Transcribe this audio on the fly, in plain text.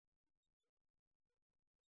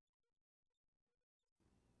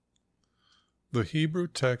The Hebrew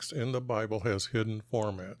text in the Bible has hidden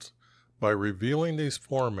formats. By revealing these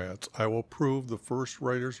formats, I will prove the first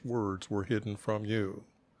writer's words were hidden from you.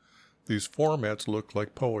 These formats look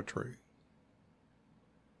like poetry.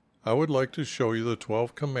 I would like to show you the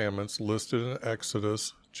 12 commandments listed in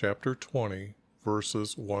Exodus chapter 20,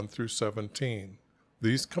 verses 1 through 17.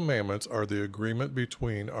 These commandments are the agreement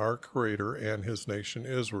between our Creator and His nation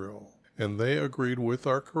Israel, and they agreed with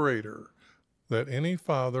our Creator that any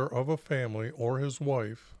father of a family or his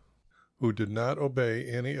wife who did not obey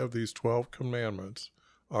any of these 12 commandments,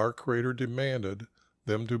 our Creator demanded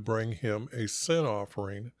them to bring Him a sin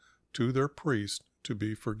offering to their priest to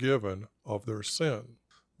be forgiven of their sin.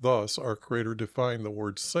 Thus, our Creator defined the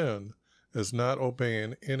word sin as not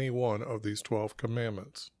obeying any one of these 12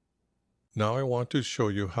 commandments. Now I want to show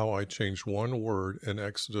you how I changed one word in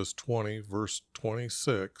Exodus 20, verse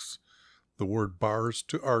 26, the word bars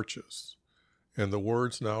to arches. And the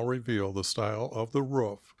words now reveal the style of the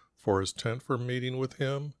roof for His tent for meeting with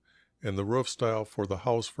Him, and the roof style for the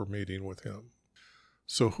house for meeting with Him.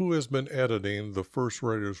 So who has been editing the first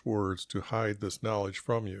writer's words to hide this knowledge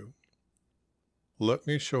from you? Let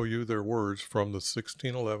me show you their words from the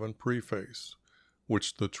 1611 preface,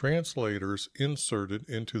 which the translators inserted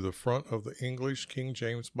into the front of the English King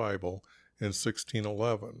James Bible in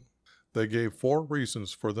 1611. They gave 4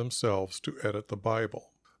 reasons for themselves to edit the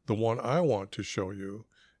Bible. The one I want to show you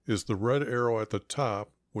is the red arrow at the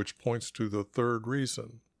top, which points to the 3rd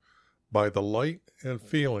reason. By the light and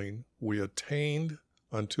feeling we attained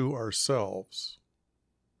unto ourselves.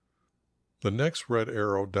 The next red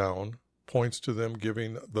arrow down points to them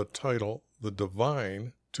giving the title, the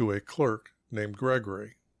Divine, to a clerk named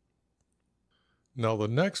Gregory. Now the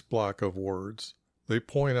next block of words, they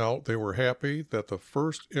point out they were happy that the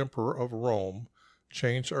first emperor of Rome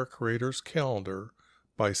changed our Creator's calendar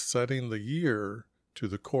by setting the year to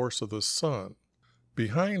the course of the sun.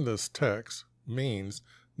 Behind this text means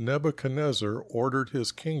Nebuchadnezzar ordered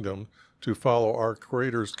his kingdom to follow our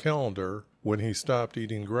Creator's calendar when he stopped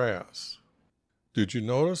eating grass. Did you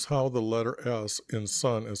notice how the letter S in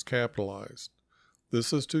sun is capitalized?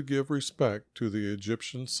 This is to give respect to the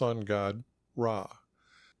Egyptian sun god Ra.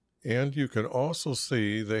 And you can also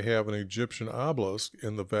see they have an Egyptian obelisk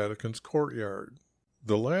in the Vatican's courtyard.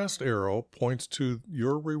 The last arrow points to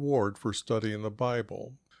your reward for studying the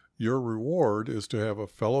Bible. Your reward is to have a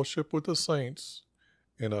fellowship with the saints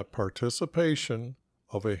and a participation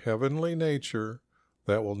of a heavenly nature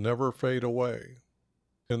that will never fade away.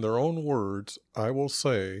 In their own words, I will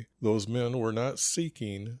say those men were not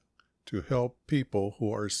seeking to help people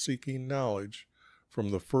who are seeking knowledge from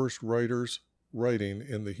the first writers writing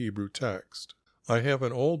in the Hebrew text. I have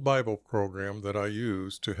an old Bible program that I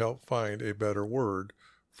use to help find a better word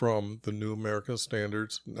from the New American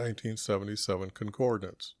Standard's 1977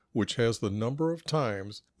 Concordance, which has the number of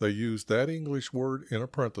times they use that English word in a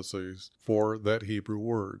parenthesis for that Hebrew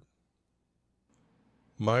word.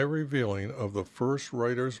 My revealing of the first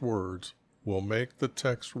writer's words will make the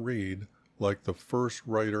text read like the first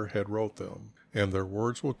writer had wrote them, and their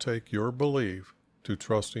words will take your belief to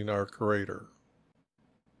trusting our Creator.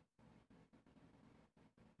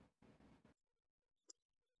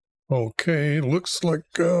 Okay, looks like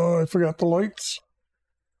I forgot the lights.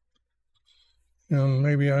 And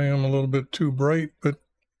maybe I am a little bit too bright, but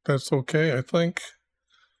that's okay, I think.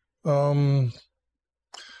 On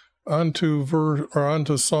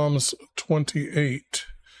to Psalms 28.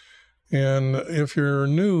 And if you're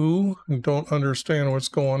new and don't understand what's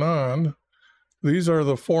going on, these are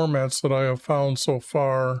the formats that I have found so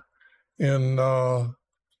far in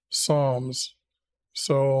Psalms.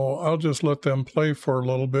 So I'll just let them play for a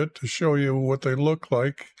little bit to show you what they look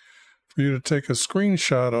like for you to take a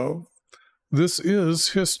screenshot of. This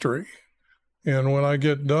is history. And when I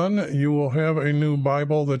get done, you will have a new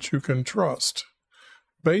Bible that you can trust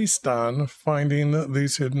based on finding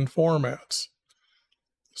these hidden formats.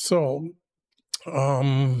 So,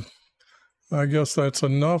 I guess that's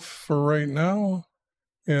enough for right now,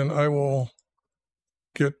 and I will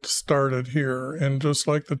get started here. And just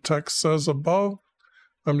like the text says above,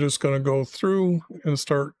 I'm just going to go through and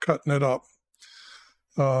start cutting it up.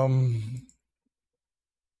 And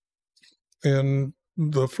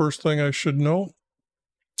the first thing I should note,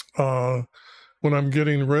 when I'm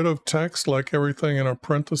getting rid of text, like everything in a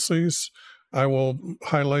parentheses, I will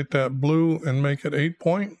highlight that blue and make it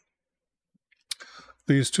 8-point.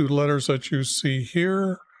 These 2 letters that you see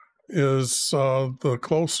here is the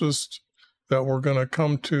closest that we're going to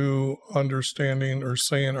come to understanding or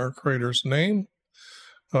saying our Creator's name.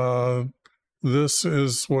 This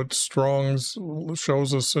is what Strong's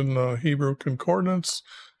shows us in the Hebrew Concordance.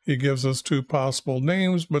 He gives us two possible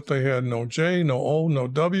names, but they had no J, no O, no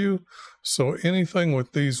W. So anything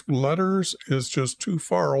with these letters is just too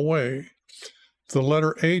far away. The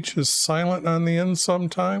letter H is silent on the end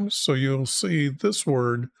sometimes, so you'll see this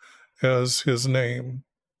word as his name.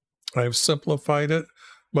 I've simplified it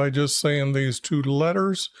by just saying these two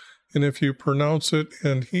letters, and if you pronounce it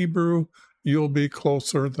in Hebrew, you'll be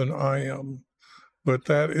closer than I am. But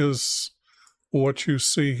that is what you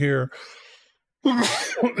see here.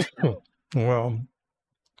 Well,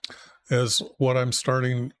 as what I'm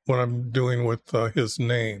doing with his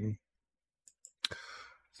name.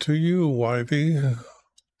 To you, YV,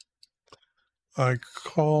 I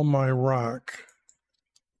call my rock.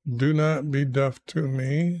 Do not be deaf to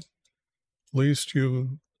me, lest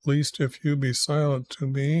if you be silent to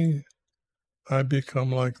me, I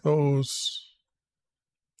become like those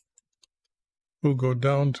who go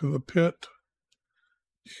down to the pit.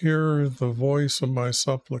 Hear the voice of my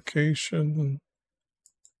supplications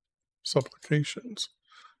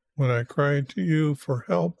when I cry to you for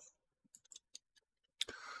help.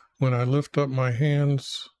 When I lift up my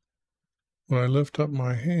hands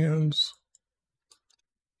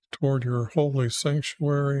toward your holy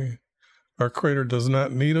sanctuary. Our Creator does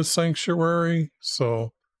not need a sanctuary,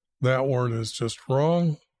 so that word is just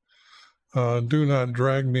wrong. Do not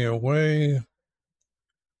drag me away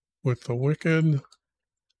with the wicked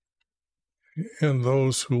and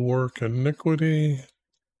those who work iniquity,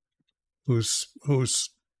 who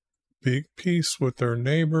speak peace with their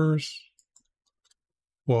neighbors,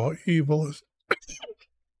 while evil is...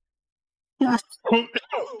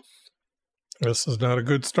 This is not a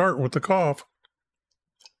good start with the cough.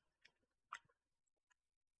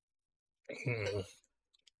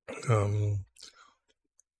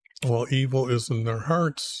 While evil is in their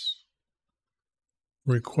hearts,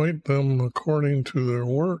 requite them according to their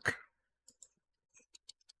work,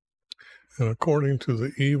 and according to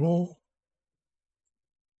the evil,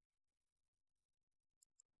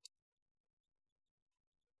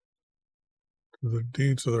 to the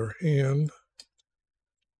deeds of their hand,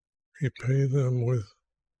 repay them with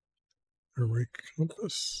a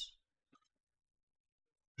recompense,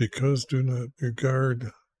 because they do not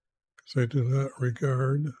regard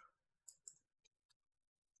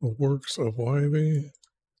the works of YV.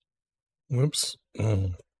 Whoops.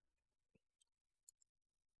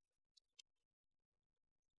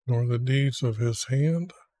 Nor the deeds of his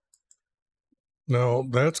hand. Now,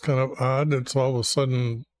 that's kind of odd. It's all of a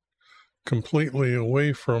sudden completely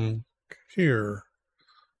away from here.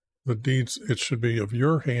 The deeds, it should be of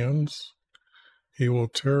your hands. He will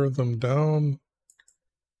tear them down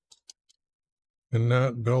and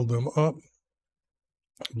not build them up.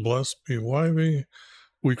 Blessed be YV.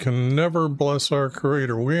 We can never bless our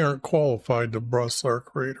Creator. We aren't qualified to bless our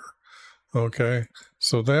Creator. Okay?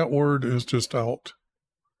 So that word is just out.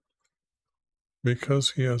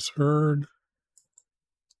 Because he has heard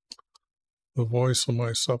the voice of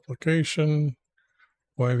my supplication,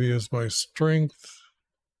 YV is my strength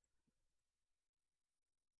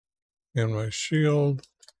and my shield,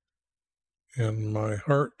 and my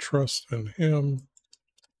heart trusts in him,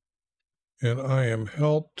 and I am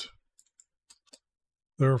helped.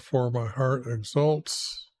 Therefore my heart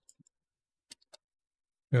exults,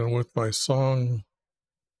 and with my song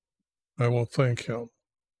I will thank him.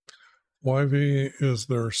 YV is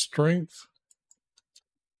their strength,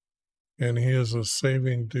 and he is a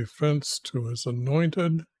saving defense to his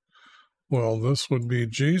anointed. Well, this would be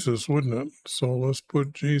Jesus, wouldn't it? So let's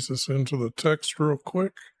put Jesus into the text real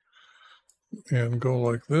quick and go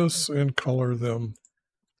like this and color them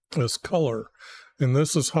as color. And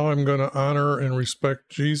this is how I'm going to honor and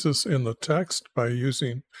respect Jesus in the text, by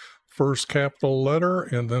using first capital letter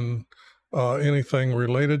and then anything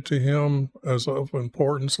related to him as of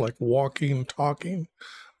importance, like walking, talking,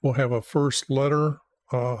 will have a first letter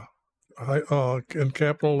in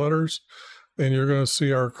capital letters. And you're going to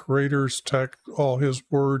see our Creator's text, all his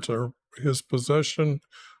words or his possession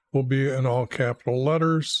will be in all capital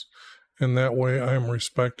letters. And that way I'm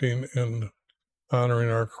respecting and honoring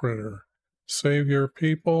our Creator. Save your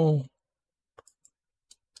people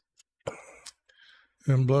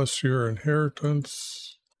and bless your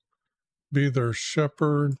inheritance. Be their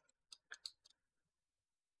shepherd.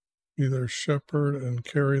 Be their shepherd and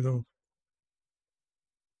carry them.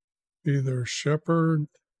 Be their shepherd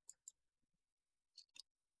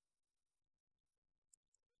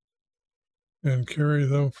and carry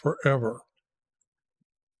them forever.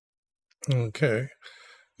 Okay.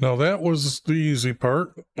 Now that was the easy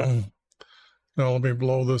part. Now let me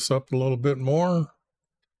blow this up a little bit more.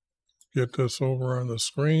 Get this over on the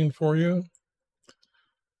screen for you.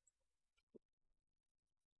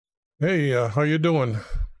 Hey, how you doing?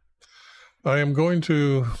 I am going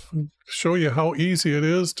to show you how easy it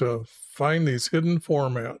is to find these hidden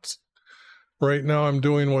formats. Right now I'm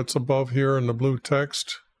doing what's above here in the blue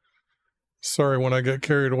text. Sorry, when I get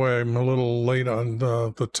carried away, I'm a little late on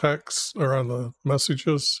the text or on the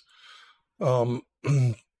messages. Other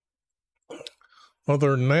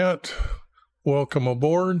than that, welcome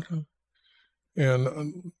aboard.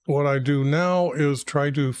 And what I do now is try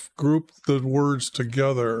to group the words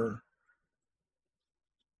together.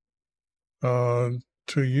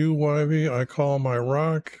 To you, Wivey, I call my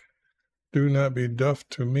rock. Do not be deaf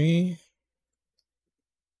to me.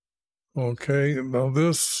 Okay, now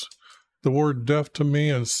the word deaf to me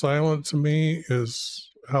and silent to me is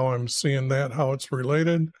how I'm seeing that, how it's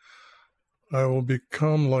related. I will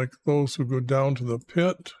become like those who go down to the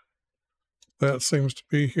pit. That seems to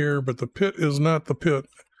be here, but the pit is not the pit.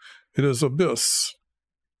 It is abyss.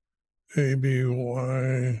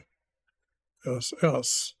 A-B-Y-S-S.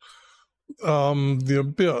 The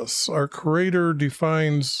abyss. Our Creator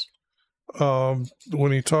defines,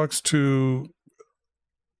 when he talks to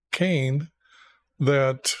Cain,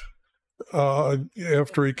 that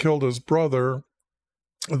after he killed his brother,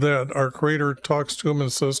 that our Creator talks to him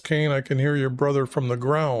and says, Cain, I can hear your brother from the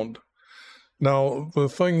ground. Now, the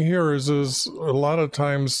thing here is a lot of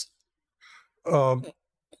times the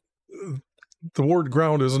word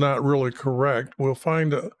ground is not really correct. We'll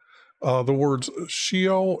find the words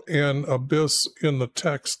Sheol and abyss in the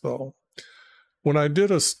text, though. When I did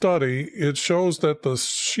a study, it shows that the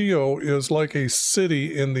Sheol is like a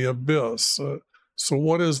city in the abyss. So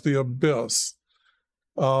what is the abyss?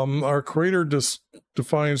 Our Creator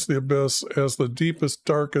defines the abyss as the deepest,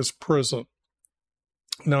 darkest prison.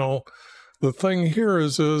 Now, the thing here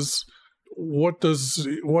is what do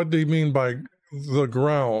you mean by the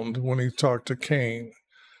ground when he talked to Cain?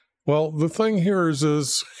 Well, the thing here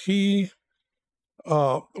is he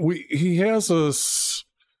has this,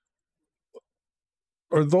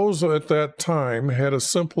 or those at that time had a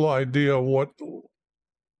simple idea of what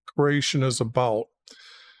creation is about.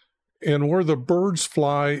 And where the birds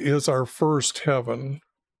fly is our first heaven.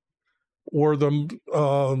 Where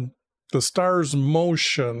the star's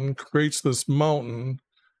motion creates this mountain,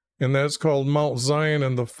 and that's called Mount Zion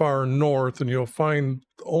in the far north, and you'll find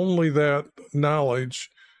only that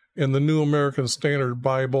knowledge in the New American Standard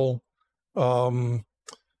Bible, in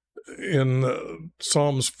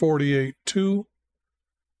Psalms 48:2,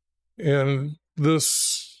 and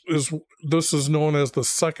this is known as the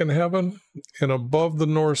second heaven, and above the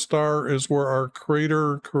North Star is where our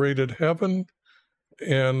Creator created heaven,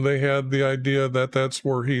 and they had the idea that that's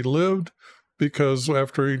where he lived, because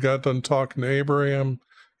after he got done talking to Abraham,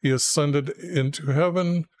 he ascended into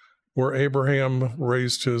heaven, where Abraham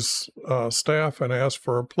raised his staff and asked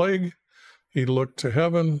for a plague. He looked to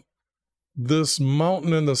heaven. This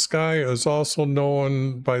mountain in the sky is also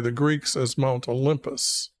known by the Greeks as Mount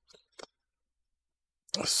Olympus.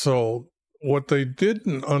 So what they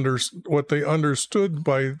understood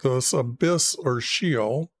by this abyss or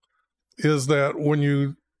Sheol is that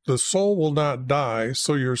the soul will not die,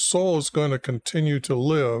 so your soul is going to continue to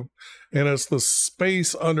live, and it's the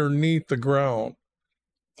space underneath the ground.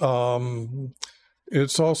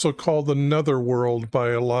 It's also called the netherworld by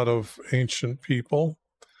a lot of ancient people,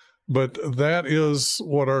 but that is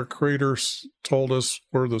what our Creator told us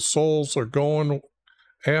where the souls are going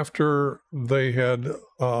after they had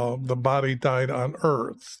the body died on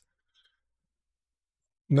earth.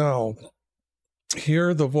 Now,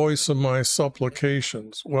 hear the voice of my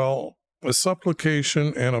supplications. Well, a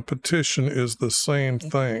supplication and a petition is the same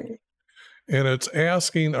thing, and it's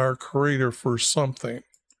asking our Creator for something.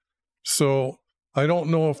 So I don't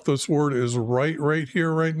know if this word is right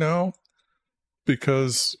here, right now,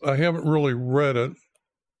 because I haven't really read it,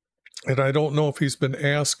 and I don't know if he's been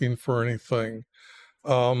asking for anything.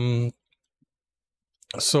 So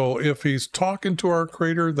if he's talking to our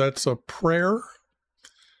Creator, that's a prayer.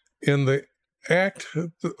 In the act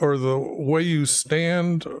or the way you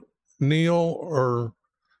stand, kneel, or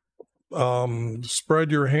spread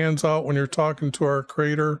your hands out when you're talking to our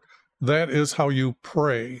Creator, that is how you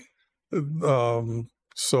pray.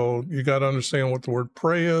 So you got to understand what the word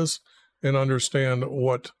pray is and understand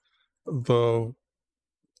what the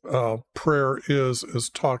prayer is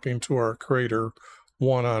talking to our Creator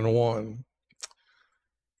one-on-one.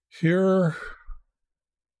 Hear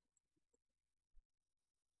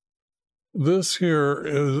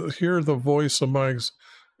the voice of my,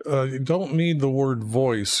 you don't need the word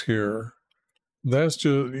voice here. That's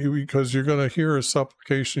just because you're going to hear his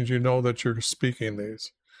supplications, you know that you're speaking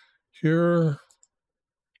these. Hear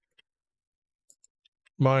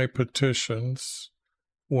my petitions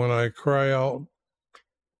when I cry out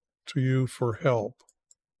to you for help.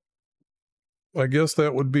 I guess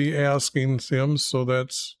that would be asking him, so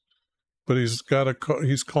that's, but he's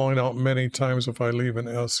calling out many times if I leave an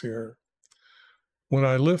S here. When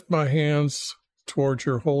I lift my hands towards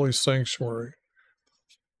your holy sanctuary.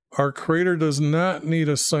 Our Creator does not need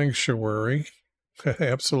a sanctuary.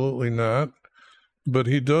 Absolutely not. But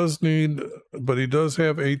he does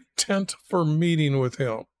have a tent for meeting with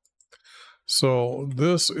him. So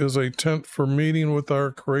this is a tent for meeting with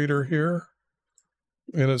our Creator here.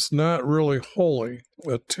 And it's not really holy.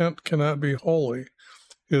 A tent cannot be holy.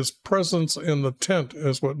 His presence in the tent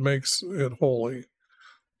is what makes it holy.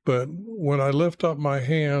 But when I lift up my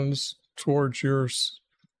hands towards your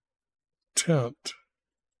tent,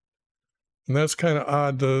 and that's kind of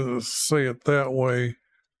odd to say it that way.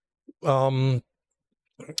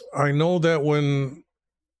 I know that when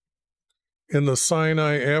in the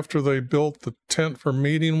Sinai, after they built the tent for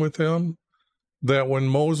meeting with him, that when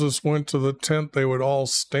Moses went to the tent, they would all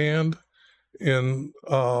stand and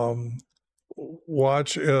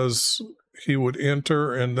watch as he would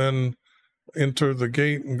enter, and then enter the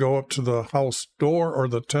gate and go up to the house door or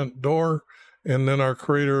the tent door, and then our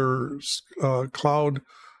Creator's cloud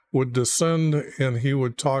would descend and he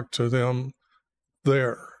would talk to them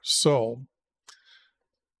there. So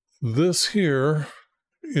this here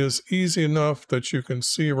is easy enough that you can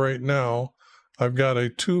see right now. I've got a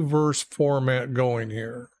 2-verse format going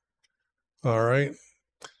here. All right.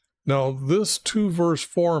 Now this 2-verse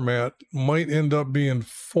format might end up being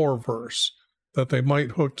 4-verse, that they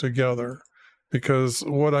might hook together, because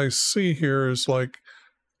what I see here is like,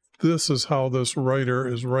 this is how this writer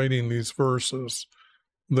is writing these verses.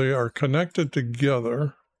 They are connected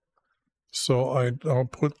together. So I'll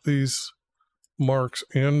put these marks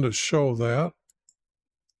in to show that.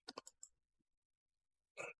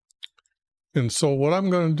 And so what I'm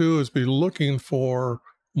going to do is be looking for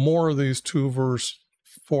more of these 2-verse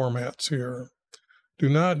formats here. Do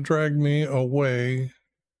not drag me away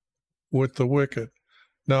with the wicked.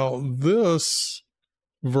 Now this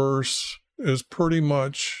verse is pretty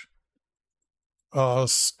much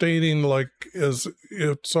stating like as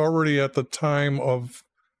it's already at the time of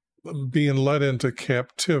being led into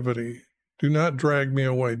captivity. Do not drag me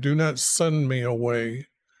away. Do not send me away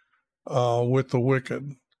with the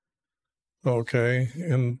wicked. Okay,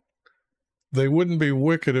 and they wouldn't be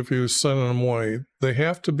wicked if he was sending them away. They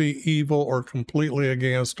have to be evil or completely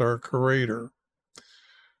against our Creator.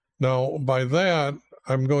 Now, by that,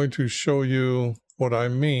 I'm going to show you what I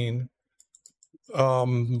mean.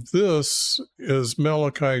 This is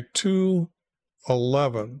Malachi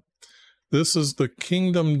 2:11. This is the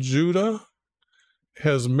kingdom Judah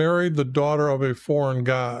has married the daughter of a foreign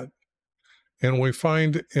god. And we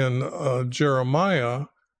find in Jeremiah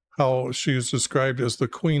how she is described as the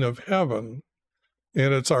queen of heaven.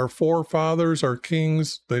 And it's our forefathers, our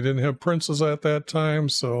kings. They didn't have princes at that time,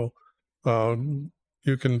 so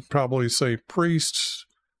you can probably say priests,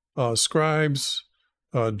 scribes,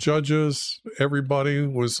 judges. Everybody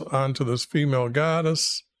was onto this female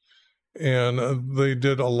goddess, and they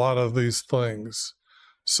did a lot of these things.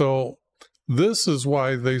 So this is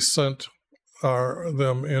why they sent our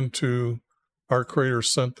Creator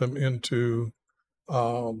sent them into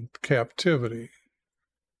captivity.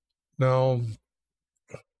 Now,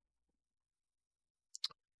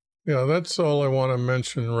 yeah, that's all I want to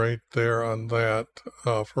mention right there on that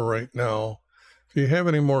for right now. If you have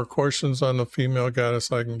any more questions on the female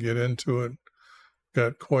goddess, I can get into it.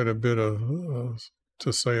 Got quite a bit of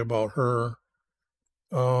to say about her.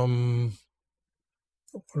 What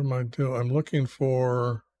am I doing? I'm looking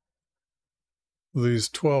for these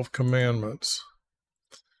 12 commandments.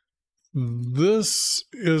 This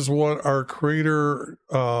is what our Creator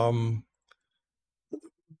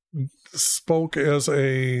spoke as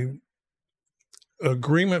a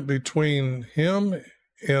agreement between him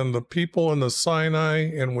and the people in the Sinai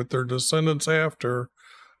and with their descendants after,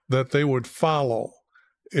 that they would follow.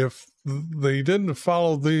 If they didn't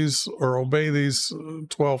follow these or obey these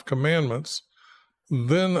 12 commandments,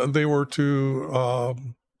 then they were to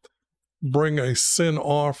bring a sin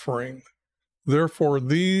offering. Therefore,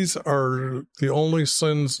 these are the only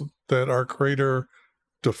sins that our Creator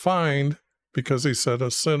defined, because he said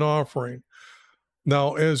a sin offering.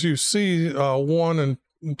 Now, as you see, 1 and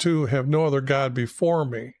 2, have no other God before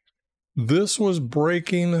me. This was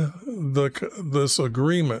breaking this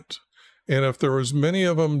agreement. And if there was many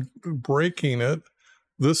of them breaking it,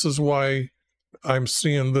 this is why I'm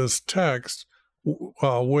seeing this text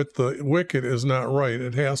with the wicked is not right.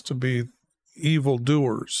 It has to be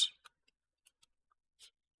evildoers.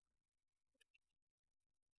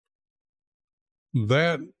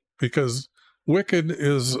 That, because wicked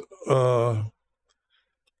is, I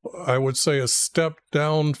would say, a step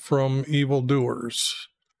down from evildoers.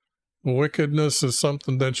 Wickedness is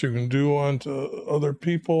something that you can do unto other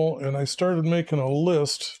people. And I started making a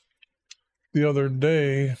list the other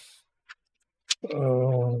day.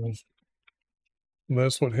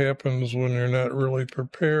 That's what happens when you're not really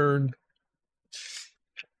prepared.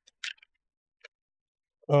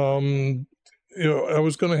 You know, I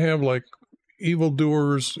was going to have like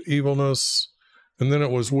evildoers, evilness, and then it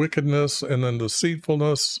was wickedness, and then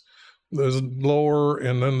deceitfulness. There's lower,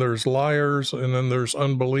 and then there's liars, and then there's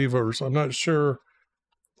unbelievers. I'm not sure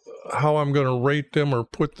how I'm going to rate them or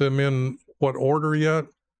put them in what order yet,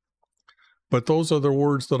 but those are the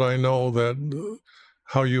words that I know that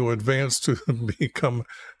how you advance to become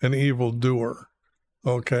an evildoer.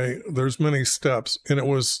 Okay, there's many steps, and it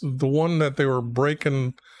was the one that they were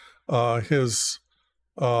breaking his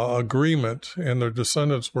agreement, and their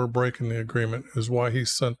descendants were breaking the agreement, is why he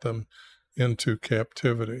sent them into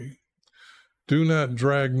captivity. Do not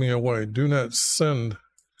drag me away. Do not send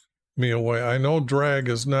me away. I know drag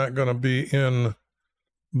is not going to be in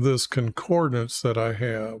this concordance that I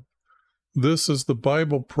have. This is the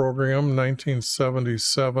Bible program,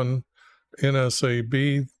 1977,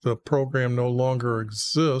 NSAB. The program no longer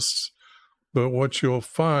exists, but what you'll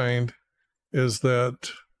find is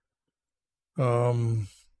that when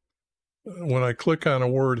I click on a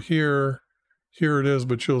word here, here it is,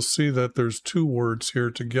 but you'll see that there's two words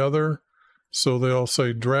here together. So they'll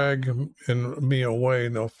say drag me away,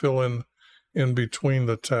 and they'll fill in between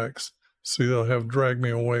the text. See, they'll have drag me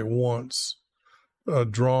away once,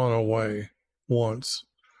 drawn away once.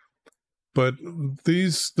 But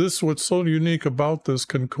this what's so unique about this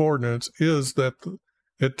concordance is that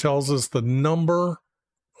it tells us the number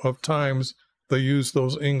of times they use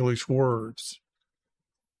those English words.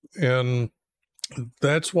 And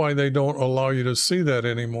that's why they don't allow you to see that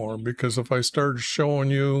anymore, because if I started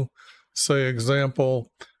showing you, say,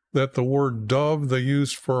 example, that the word dove they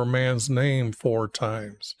used for a man's name 4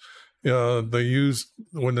 times. They used,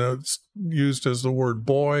 when it's used as the word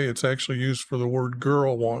boy, it's actually used for the word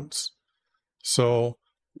girl once. So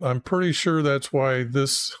I'm pretty sure that's why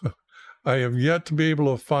this, I have yet to be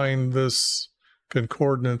able to find this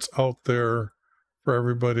concordance out there for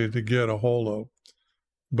everybody to get a hold of.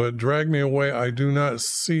 But drag me away, I do not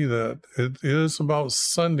see that. It is about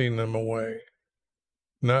sending them away,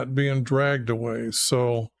 not being dragged away.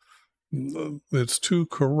 So it's too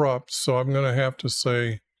corrupt. So I'm going to have to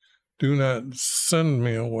say, do not send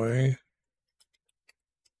me away.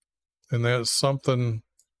 And that's something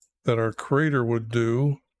that our Creator would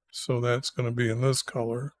do. So that's going to be in this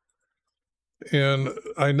color. And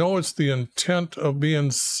I know it's the intent of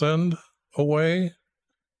being send away.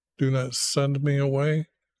 Do not send me away.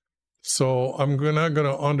 So I'm not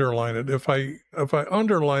going to underline it. If I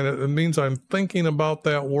underline it, it means I'm thinking about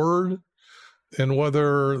that word and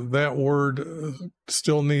whether that word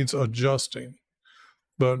still needs adjusting.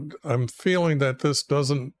 But I'm feeling that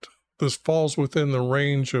this falls within the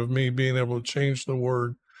range of me being able to change the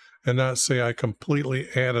word and not say I completely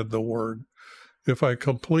added the word. If I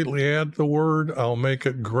completely add the word, I'll make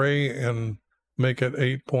it gray and make it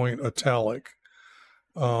 8-point italic.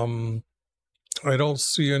 I don't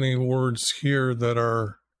see any words here that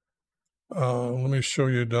are, let me show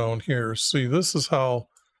you down here. See, this is how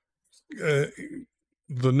the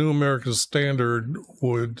New American Standard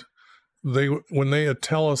would, when they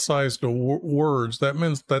italicized the words, that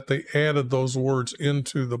means that they added those words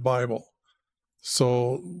into the Bible.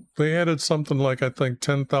 So they added something like, I think,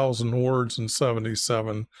 10,000 words in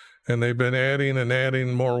 77, and they've been adding and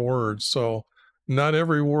adding more words. So not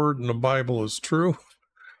every word in the Bible is true.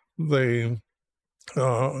 They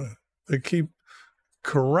keep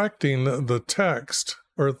correcting the text,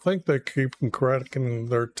 or think they keep correcting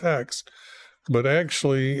their text, but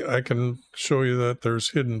actually I can show you that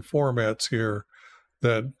there's hidden formats here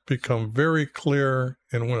that become very clear,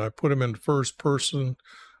 and when I put them in first person,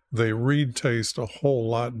 they read taste a whole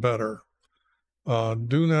lot better.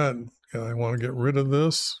 Do not, I want to get rid of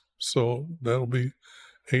this, so that'll be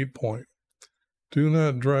 8-point. Do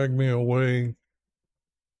not drag me away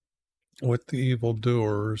with the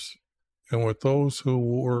evildoers and with those who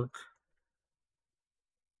work.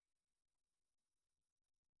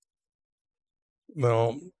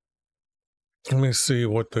 Now, let me see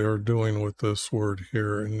what they are doing with this word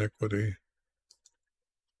here, iniquity.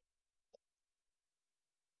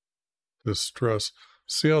 Distress.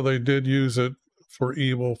 See how they did use it for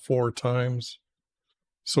evil 4 times?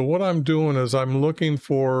 So what I'm doing is I'm looking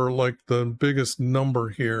for like the biggest number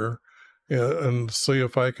here and see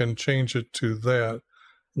if I can change it to that.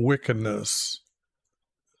 Wickedness.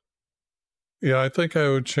 Yeah, I think I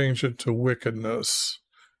would change it to wickedness,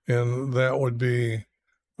 and that would be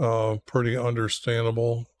pretty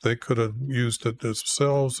understandable. They could have used it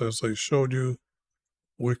themselves as they showed you.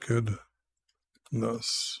 Wickedness.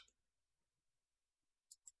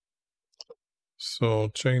 So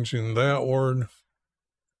changing that word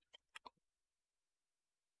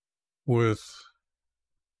with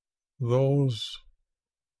those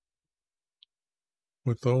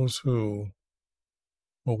who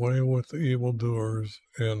away with the evildoers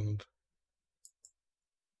and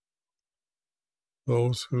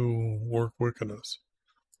those who work wickedness.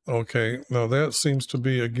 Okay, now that seems to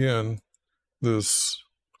be again this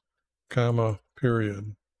comma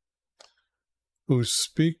period. Who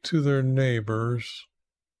speak to their neighbors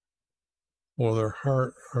while their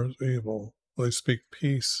heart is evil. They speak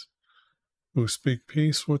peace. Who speak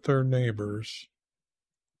peace with their neighbors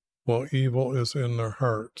while evil is in their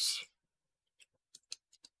hearts.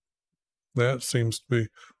 That seems to be,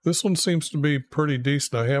 this one seems to be pretty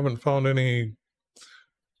decent. I haven't found any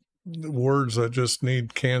words that just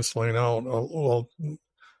need canceling out. Well,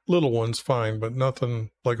 little ones fine, but nothing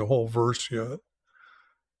like a whole verse yet.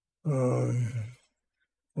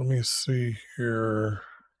 Let me see here.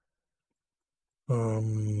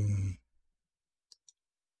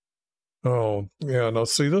 Oh, yeah, now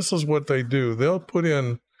see, this is what they do. They'll put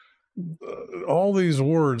in all these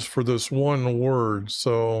words for this one word.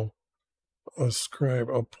 So, ascribe,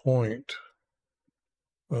 appoint,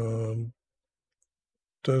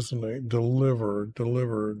 designate, delivered,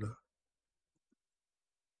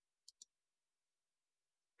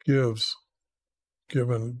 gives,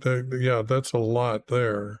 given. Yeah, that's a lot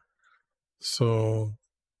there. So,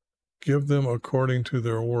 give them according to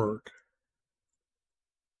their work.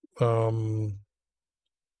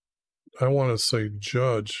 I want to say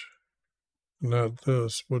judge, not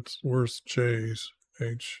this. Where's J's?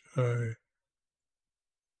 H-I.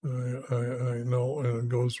 I know, and it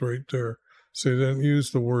goes right there. See, they didn't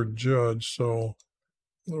use the word judge, so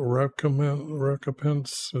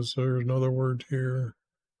recompense, is there another word here?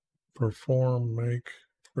 Perform, make,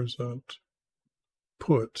 present,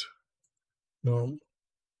 put. No.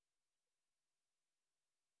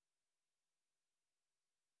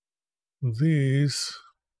 These,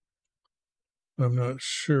 I'm not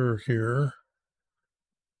sure here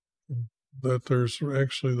that there's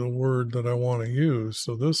actually the word that I want to use.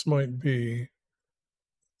 So this might be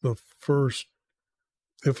the first.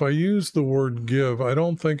 If I use the word give, I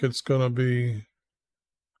don't think it's going to be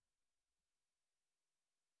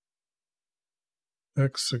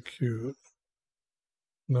execute.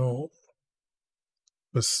 No.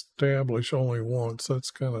 Establish only once.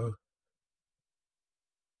 That's kind of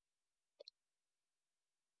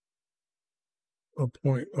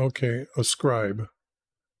appoint. Okay, ascribe.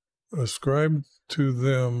 Ascribe to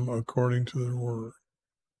them according to their word.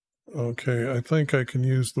 Okay, I think I can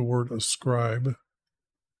use the word ascribe.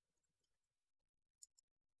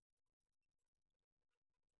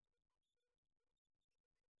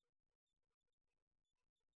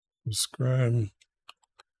 Ascribe.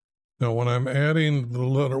 Now, when I'm adding the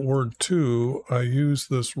letter word to, I use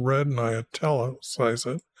this red and I italicize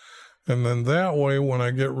it. And then that way, when I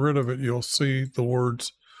get rid of it, you'll see the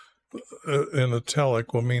words in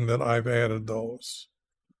italic will mean that I've added those.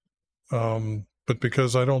 But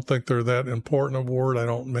because I don't think they're that important a word, I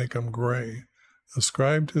don't make them gray.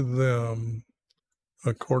 Ascribe to them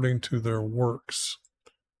according to their works,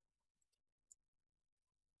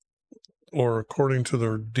 or according to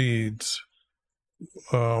their deeds.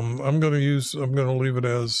 I'm going to leave it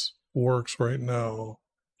as works right now.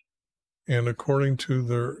 And according to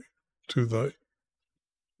the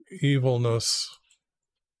evilness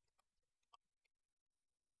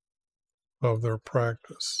of their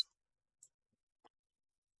practice.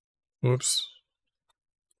 Whoops,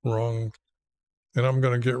 wrong. And I'm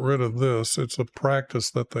going to get rid of this. It's a practice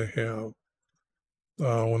that they have.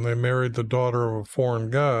 When they married the daughter of a foreign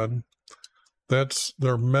god,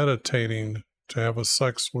 they're meditating to have a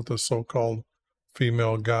sex with a so-called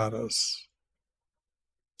female goddess.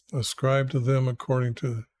 Ascribe to them according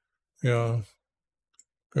to, yeah,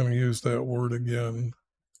 going to use that word again.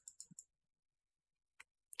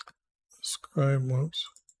 Ascribe, whoops.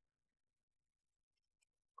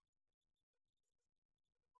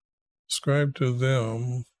 Ascribe to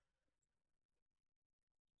them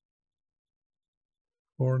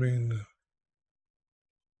according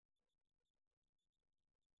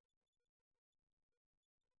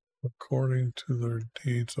to their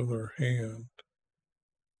deeds of their hand.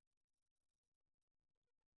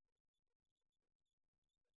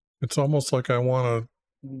 It's almost like I want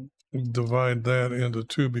to divide that into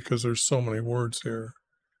two because there's so many words here.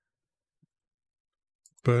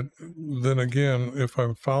 But then again, if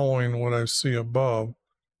I'm following what I see above,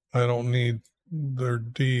 I don't need their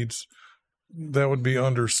deeds. That would be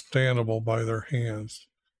understandable by their hands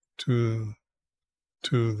to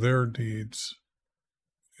their deeds.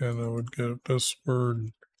 And I would get this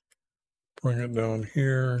word, bring it down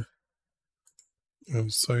here,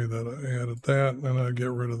 and say that I added that, and I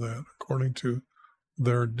get rid of that. According to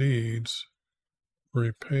their deeds,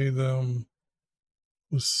 repay them.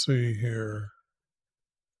 Let's see here.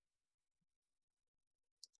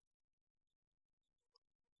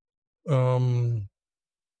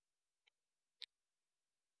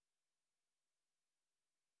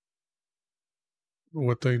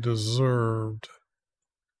 What they deserves.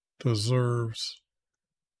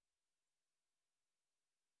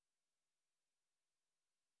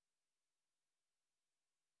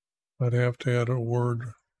 I'd have to add a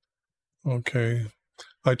word. Okay.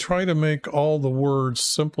 I try to make all the words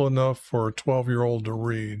simple enough for a 12-year-old to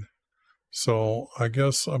read. So I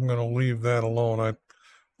guess I'm going to leave that alone.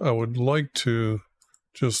 I would like to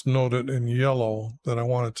just note it in yellow that I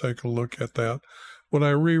want to take a look at that. When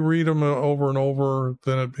I reread them over and over,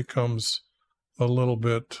 then it becomes a little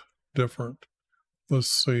bit different. Let's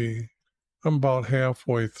see. I'm about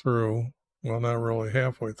halfway through. Well, not really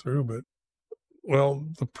halfway through, but, well,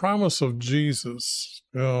 the promise of Jesus.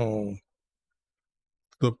 Oh,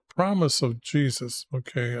 the promise of Jesus.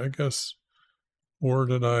 Okay, I guess, where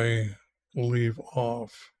did I leave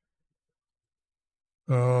off?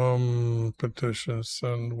 Petition,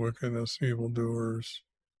 send wickedness, evildoers.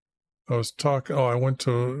 I was talking, I went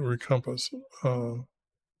to recompense them.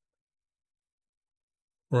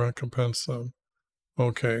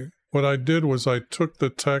 Okay, what I did was I took the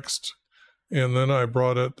text and then I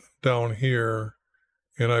brought it down here,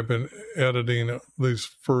 and I've been editing these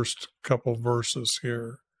first couple verses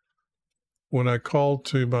here. When I call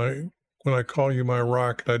you my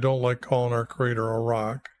rock, and I don't like calling our Creator a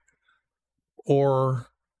rock, or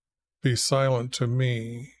be silent to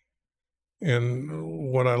me.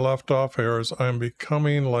 And what I left off here is, I'm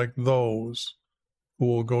becoming like those who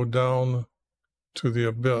will go down to the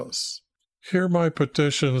abyss. Hear my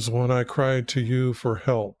petitions when I cry to you for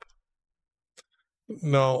help.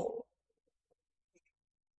 Now,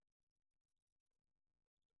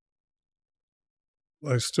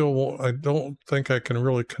 I don't think I can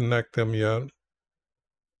really connect them yet.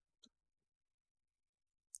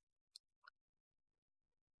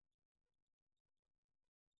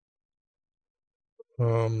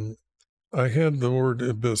 I had the word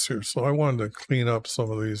abyss here, so I wanted to clean up some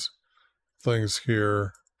of these things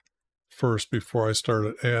here first before I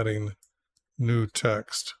started adding new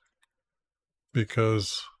text,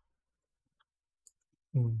 because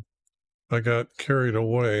I got carried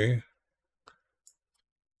away.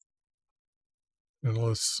 And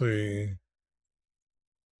let's see.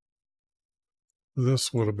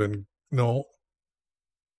 This would have been, no.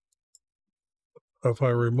 If I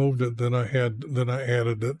removed it, then I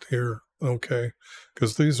added it here. Okay.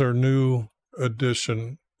 Because these are new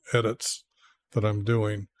edition edits that I'm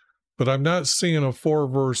doing. But I'm not seeing a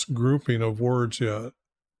 4-verse grouping of words yet.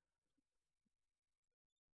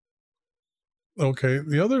 Okay.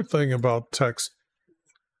 The other thing about text,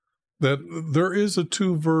 that there is a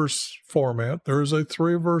 2-verse format, there is a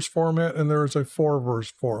 3-verse format, and there is a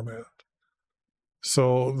 4-verse format.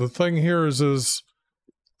 So the thing here is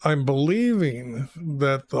I'm believing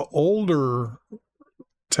that the older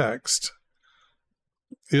text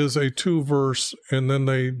is a 2-verse, and then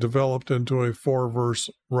they developed into a 4-verse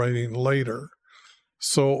writing later.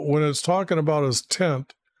 So when it's talking about his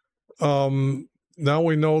tent, now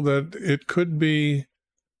we know that it could be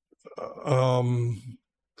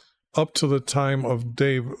up to the time of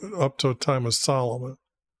David, up to the time of Solomon.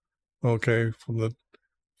 Okay,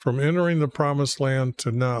 from entering the promised land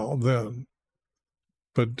to now, then.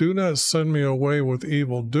 But do not send me away with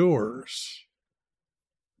evildoers.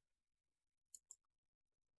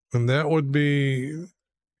 And that would be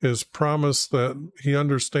his promise, that he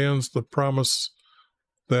understands the promise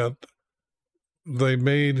that they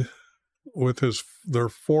made with their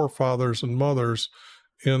forefathers and mothers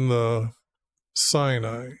in the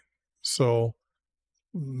Sinai. So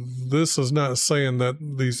this is not saying that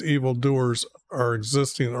these evildoers are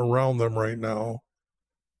existing around them right now,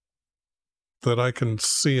 that I can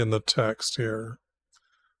see in the text here,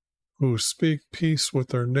 who speak peace with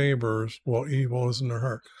their neighbors while evil is in their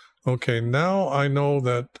heart. Okay, now I know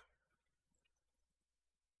that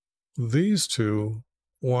these two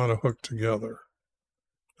want to hook together.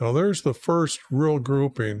 Now there's the first real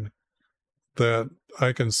grouping that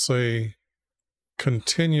I can say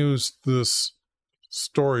continues this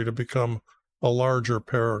story to become a larger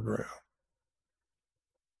paragraph.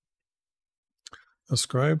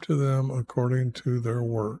 Ascribe to them according to their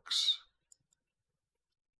works,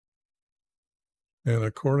 and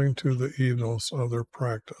according to the evils of their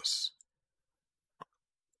practice.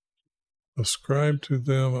 Ascribe to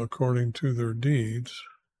them according to their deeds,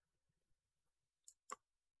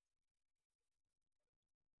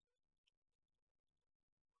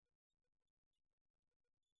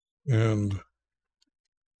 and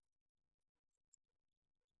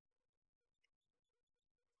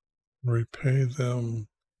repay them.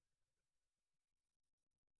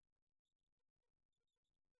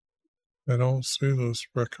 I don't see this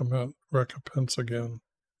recompense again.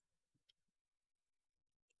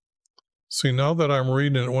 See, now that I'm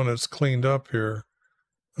reading it when it's cleaned up here,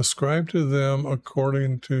 ascribe to them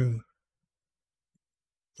according to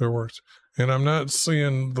their works. And I'm not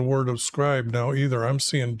seeing the word ascribe now either. I'm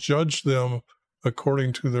seeing judge them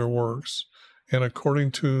according to their works and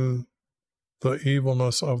according to the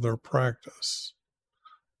evilness of their practice.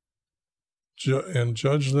 And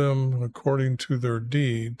judge them according to their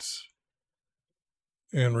deeds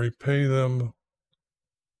and repay them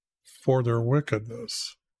for their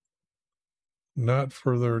wickedness, not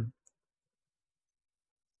for their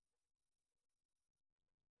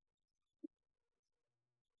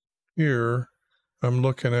here. I'm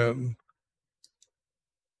looking at the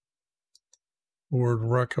word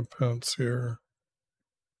recompense here,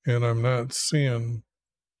 and I'm not seeing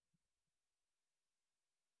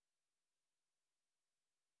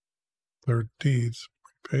their deeds.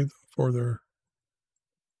 Repay them for their.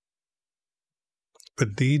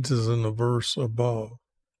 But deeds is in the verse above.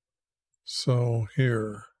 So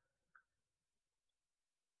here.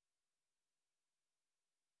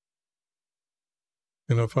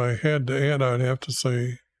 And if I had to add, I'd have to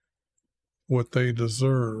say what they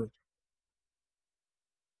deserve.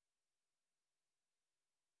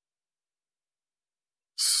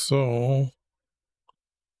 So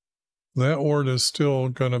that word is still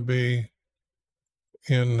going to be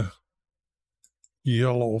in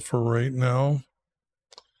yellow for right now.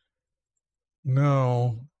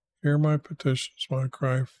 Now, hear my petitions when I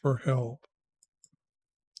cry for help,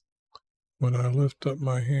 when I lift up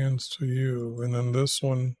my hands to you. And then this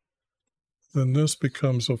one, then this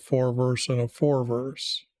becomes a 4-verse and a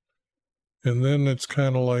 4-verse. And then it's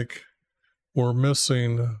kind of like we're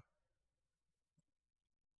missing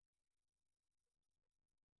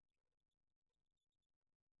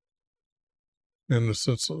in the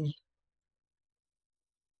sense of,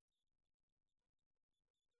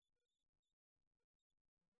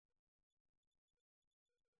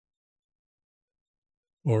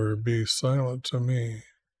 or be silent to me.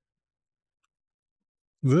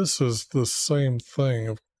 This is the same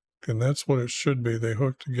thing, and that's what it should be. They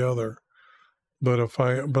hook together.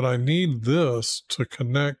 But I need this to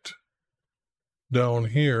connect down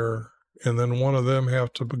here, and then one of them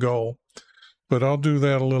have to go. But I'll do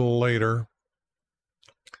that a little later.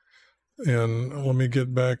 And let me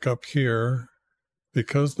get back up here.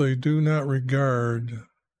 Because they do not regard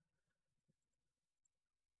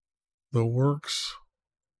the works,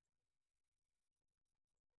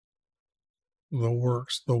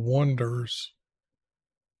 the wonders.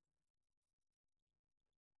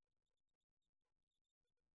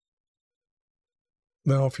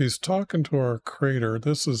 Now, if he's talking to our Creator,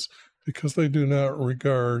 this is because they do not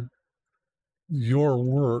regard your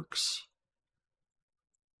works.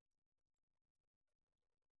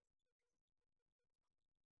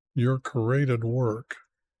 Your created work.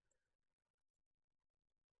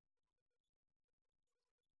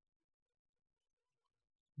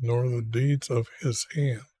 Nor the deeds of his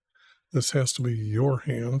hand. This has to be your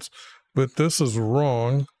hands. But this is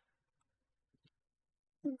wrong.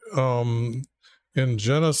 In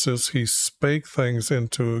Genesis, he spake things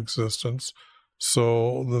into existence.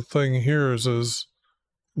 So the thing here is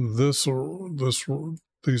these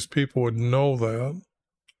people would know that.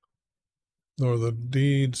 Nor the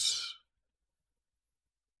deeds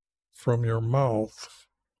from your mouth.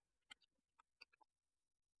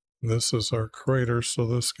 This is our Creator, so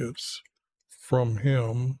this gets from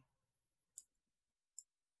him.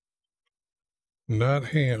 Not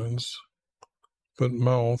hands, but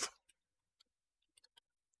mouth.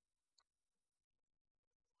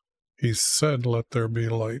 He said, let there be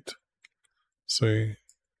light. See,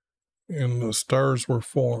 and the stars were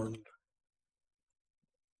formed.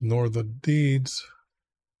 Nor the deeds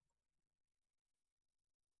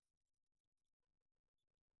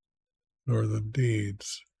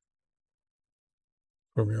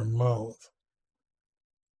from your mouth.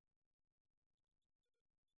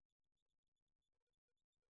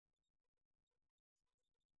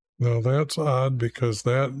 Now that's odd because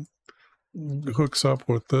that hooks up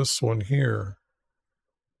with this one here.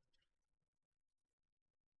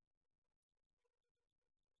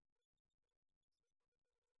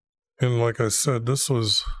 And like I said, this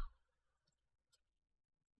was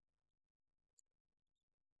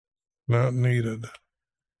not needed.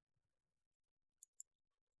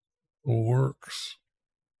 Works.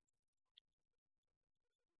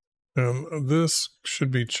 And this should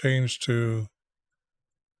be changed to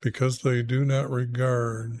because they do not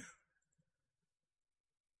regard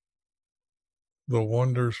the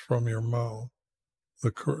wonders from your mouth,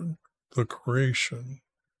 the creation,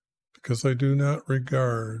 because they do not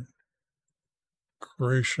regard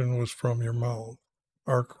creation was from your mouth.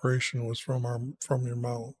 Our creation was from your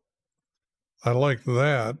mouth. I like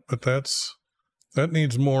that, but that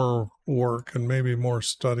needs more work and maybe more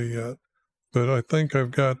study yet. But I think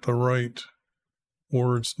I've got the right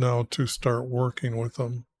words now to start working with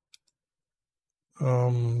them.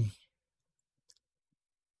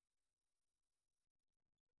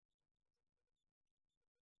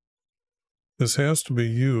 This has to be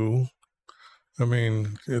you. I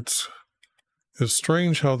mean, it's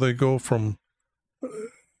strange how they go from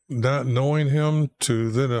not knowing him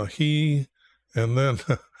to then a he, and then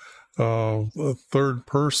a third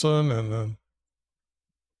person, and then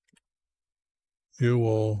you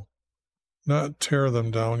will not tear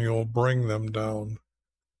them down, you will bring them down.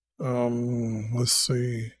 Let's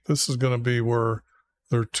see. This is going to be where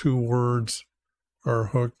their two words are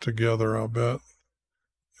hooked together, I'll bet.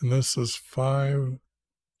 And this is 5.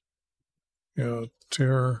 Yeah,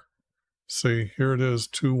 tear. See, here it is,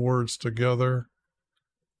 two words together,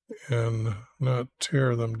 and not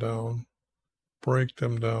tear them down, break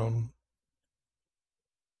them down.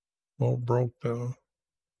 Well, broke down.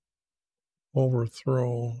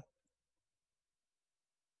 Overthrow.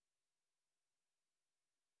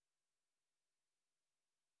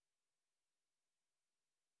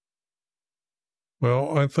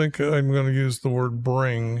 Well, I think I'm going to use the word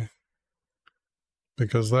bring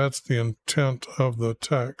because that's the intent of the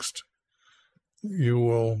text. You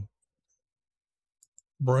will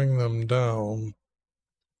bring them down.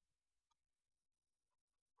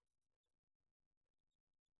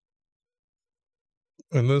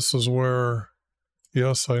 And this is where,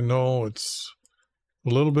 yes, I know it's a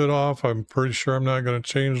little bit off. I'm pretty sure I'm not going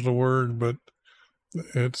to change the word, but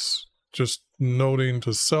it's just noting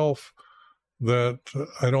to self that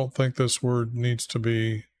I don't think this word needs to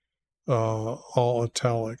be all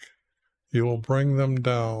italic. You will bring them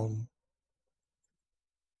down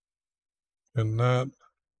and not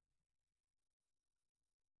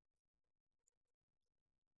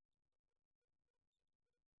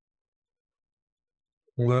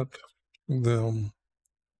let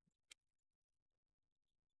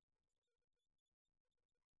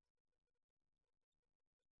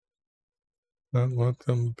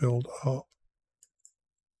them build up.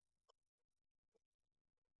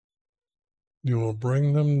 You will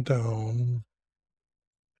bring them down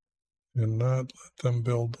and not let them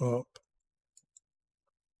build up.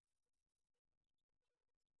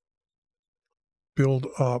 Build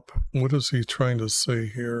up. What is he trying to say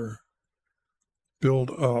here?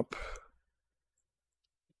 Build up.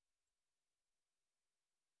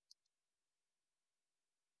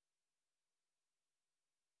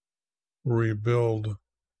 Rebuild.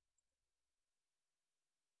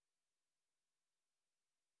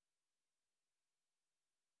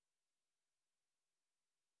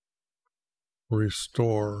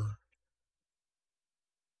 Restore.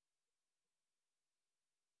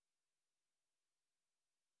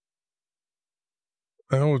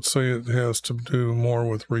 I would say it has to do more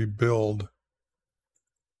with rebuild.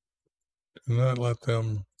 Do not let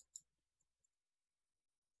them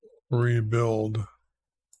rebuild.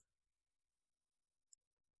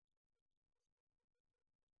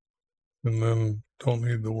 And then don't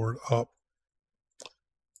need the word up.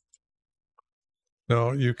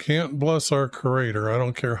 Now, you can't bless our Creator. I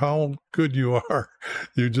don't care how good you are.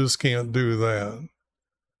 You just can't do that.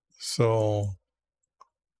 So,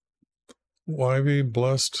 why be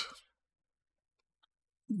blessed?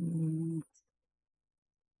 I'm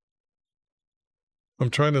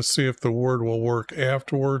trying to see if the word will work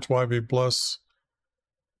afterwards. Why be blessed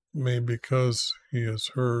me because he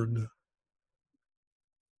has heard.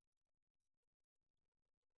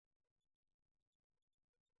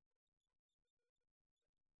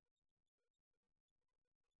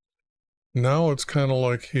 Now it's kind of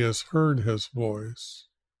like he has heard his voice.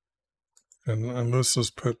 And this is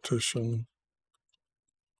petition.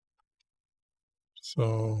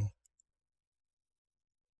 So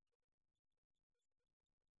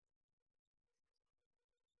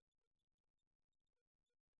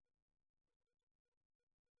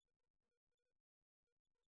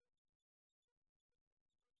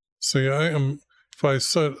see, if if I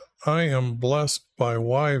said, I am blessed by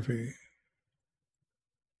YV,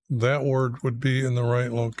 that word would be in the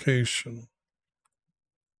right location.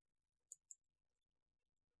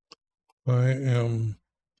 I am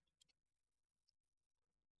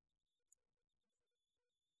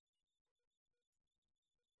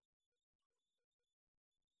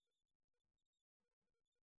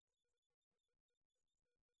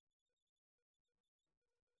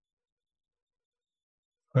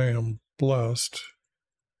blessed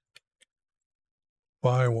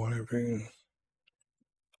by YV.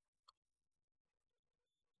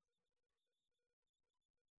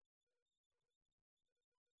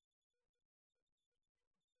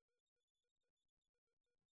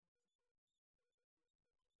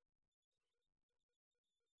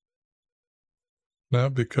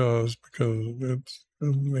 Not because it's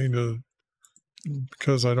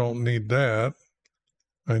because I don't need that.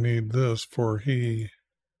 I need this, for he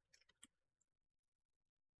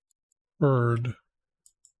heard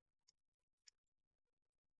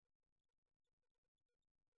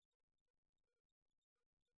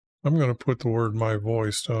I'm going to put the word my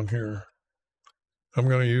voice down here. I'm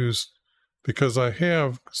going to use, because I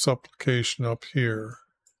have supplication up here.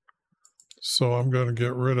 So I'm going to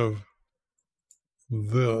get rid of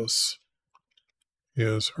this. He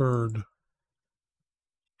has heard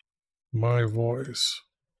my voice.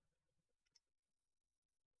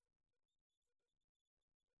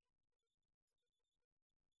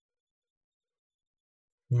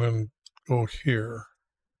 And then go here.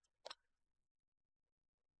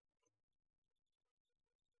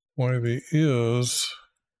 YV is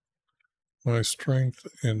my strength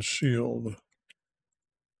and shield.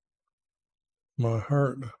 My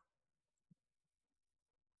heart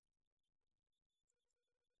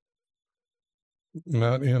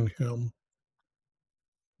not in him.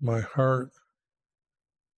 My heart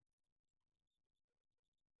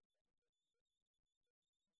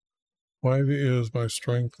YV is my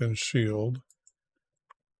strength and shield,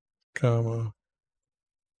 comma,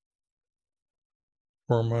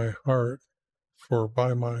 for my heart, for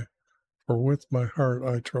with my heart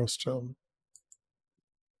I trust him.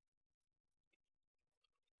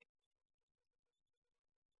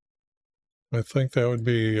 I think that would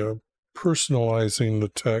be personalizing the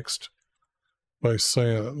text by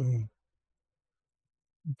saying,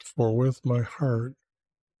 for with my heart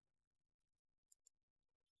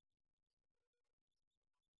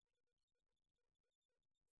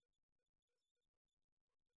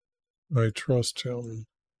I trust him.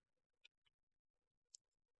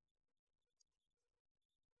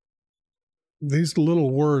 These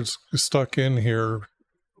little words stuck in here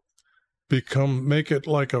make it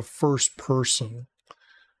like a first person.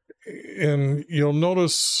 And you'll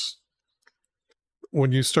notice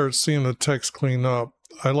when you start seeing the text clean up,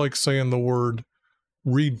 I like saying the word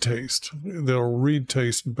read taste. They'll read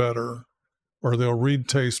taste better, or they'll read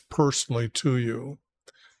taste personally to you,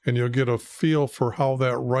 and you'll get a feel for how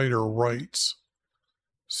that writer writes.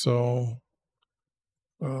 So,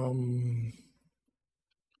 let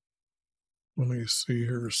me see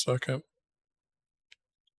here a second.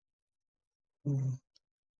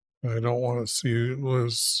 I don't want to see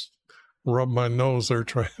Liz rub my nose there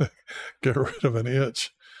trying to get rid of an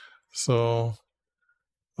itch. So,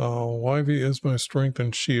 YV is my strength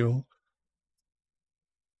and shield.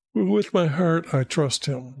 With my heart, I trust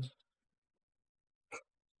him.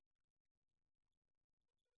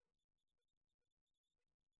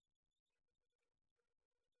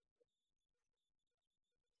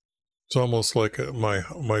 It's almost like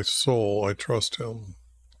my soul, I trust him.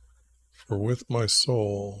 For with my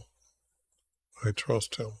soul, I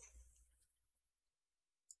trust him.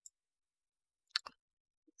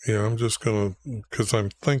 Yeah, I'm just going to, because I'm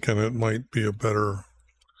thinking it might be a better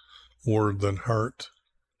word than heart.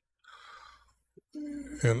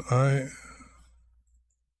 And I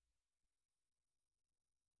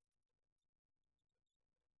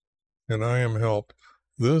am helped.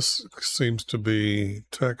 This seems to be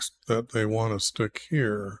text that they want to stick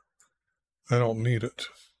here. I don't need it.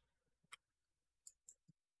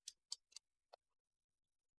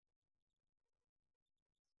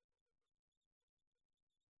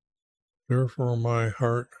 Therefore my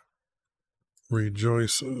heart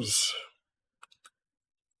rejoices.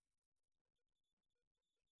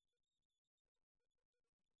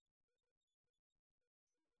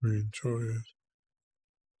 Rejoice.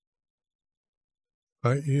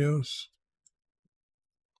 YHVH'S.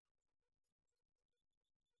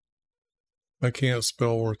 I can't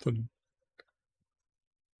spell worth a.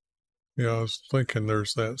 Yeah, I was thinking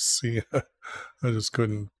there's that C. I just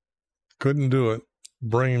couldn't do it.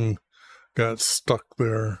 Brain got stuck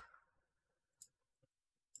there.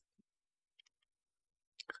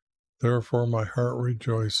 Therefore my heart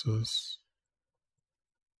rejoices,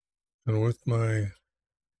 and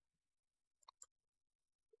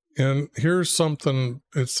and here's something,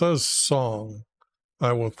 it says song,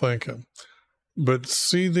 I will thank him. But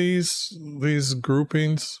see these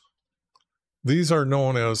groupings? These are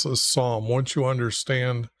known as a psalm. Once you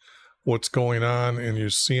understand what's going on and you're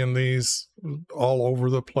seeing these all over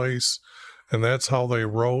the place, and that's how they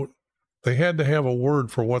wrote, they had to have a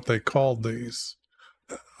word for what they called these.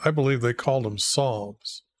 I believe they called them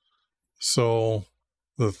psalms. So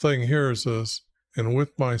the thing here is this, and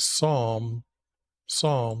with my psalms,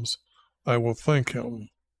 I will thank him.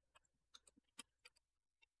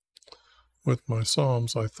 With my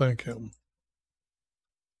psalms, I thank him.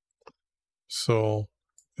 So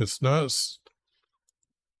it's not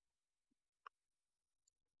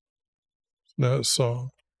a song.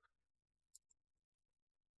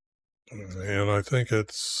 And I think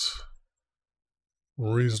it's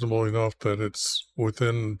reasonable enough that it's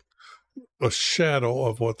within a shadow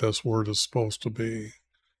of what this word is supposed to be.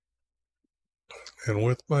 And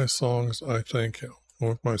with my songs, I thank him.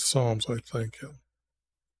 With my psalms, I thank him.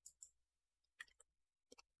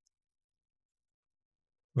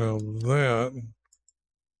 Now that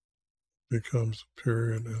becomes a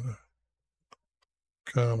period and a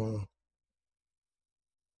comma.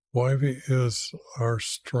 YV is our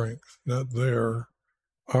strength, not their,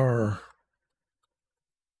 our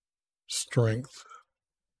strength.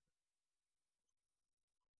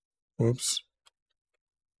 Whoops.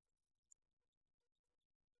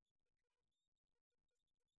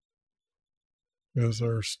 Is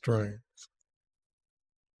our strength.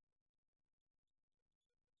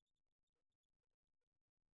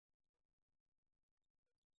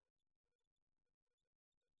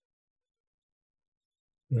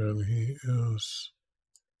 And he is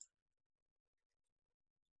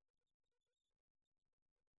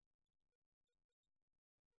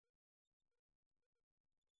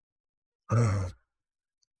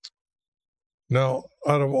now,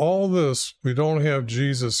 out of all this, we don't have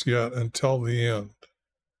Jesus yet until the end.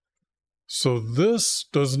 So this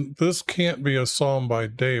can't be a psalm by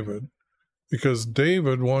David, because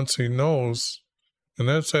David, once he knows, and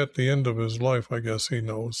that's at the end of his life, I guess he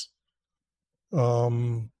knows,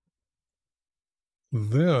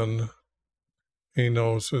 then he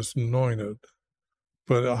knows it's anointed.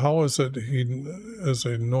 But how is it he is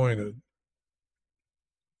anointed?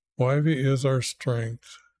 YV is our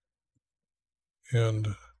strength,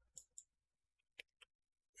 and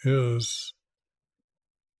is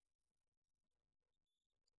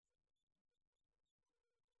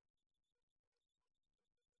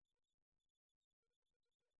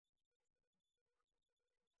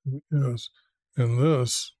is, and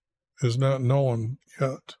this is not known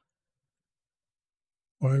yet.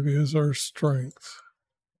 YV is our strength,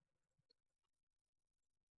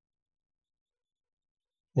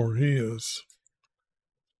 for he is.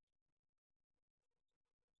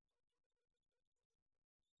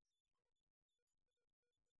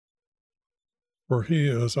 For he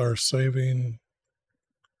is our saving,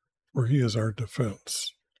 for he is our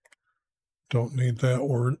defense. Don't need that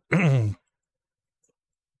word.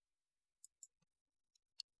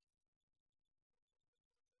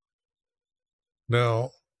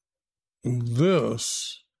 Now,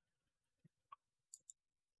 this,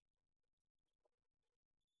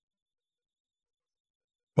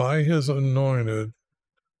 by his anointed,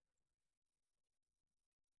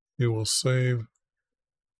 he will save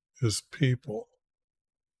his people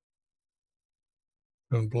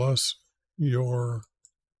and bless your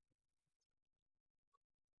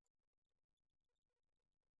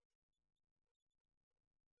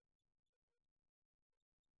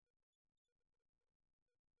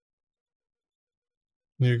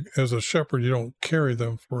as a shepherd, you don't carry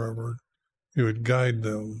them forever. You would guide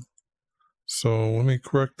them. So let me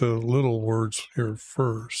correct the little words here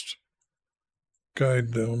first.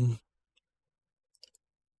 Guide them.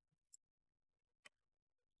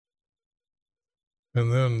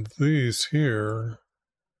 And then these here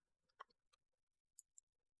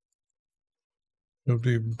would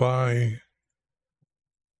be by,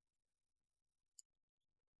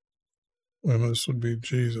 and this would be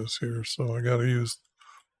Jesus here. So I got to use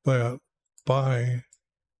that by.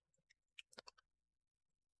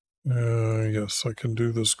 Yes, I can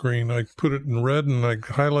do this green. I put it in red and I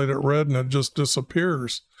highlight it red and it just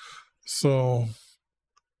disappears. So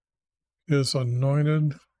his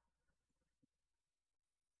anointed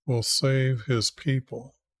will save his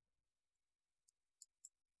people.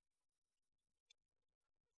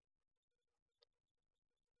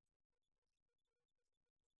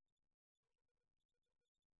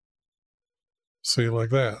 See, like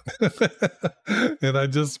that. And I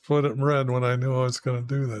just put it in red when I knew I was going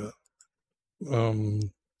to do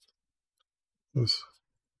that. This,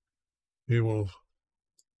 he will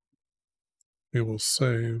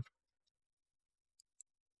save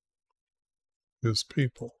his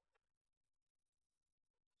people.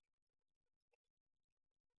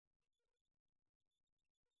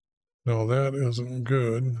 No, that isn't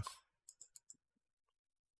good.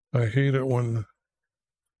 I hate it when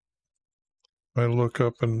I look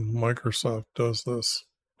up and Microsoft does this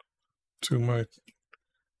to my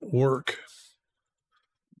work.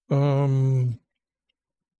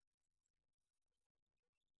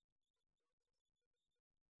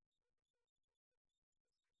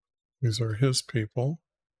 These are his people.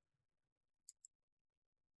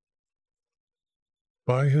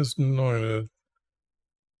 By his anointed,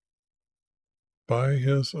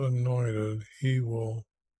 he will,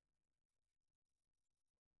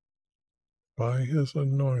 by his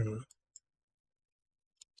anointed.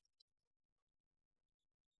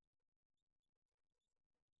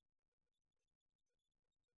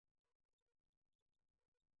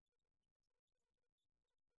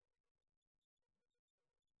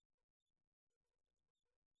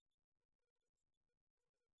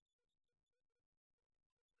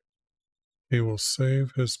 He will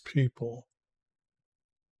save his people.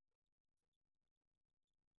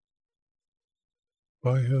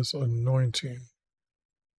 By his anointing.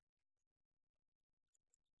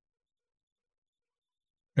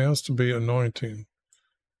 It has to be anointing.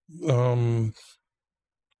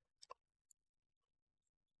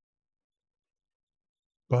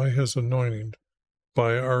 By his anointing.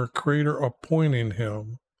 By our Creator appointing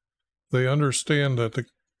him. They understand that the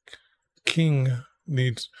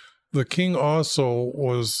king also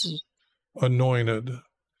was anointed.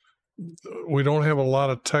 We don't have a lot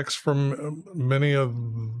of text from many of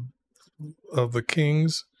the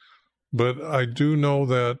kings, but I do know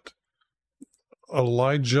that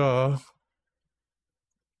Elijah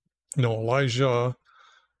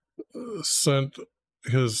sent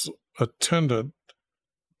his attendant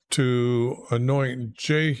to anoint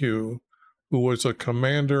Jehu, who was a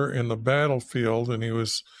commander in the battlefield, and he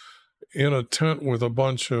was in a tent with a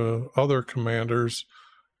bunch of other commanders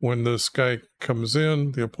when this guy comes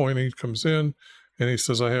in, the appointee comes in, and he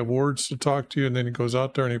says, I have words to talk to you. And then he goes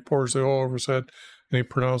out there and he pours the oil over his head and he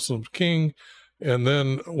pronounces him king. And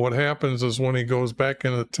then what happens is when he goes back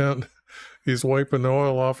in the tent, he's wiping the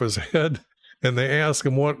oil off his head, and they ask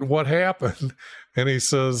him what happened. And he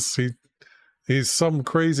says he's some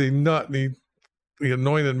crazy nut, and he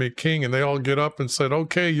anointed me king. And they all get up and said,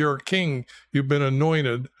 okay, you're a king. You've been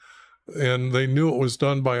anointed. And they knew it was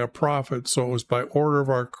done by a prophet, so it was by order of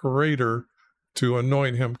our Creator to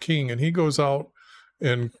anoint him king. And he goes out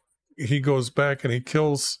and he goes back and he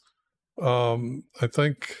kills, I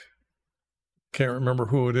think, can't remember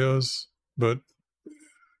who it is, but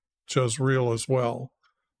Jezreel as well.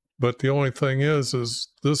 But the only thing is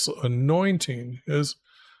this anointing is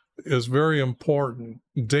very important.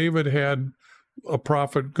 David had a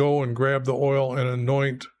prophet go and grab the oil and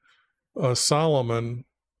anoint Solomon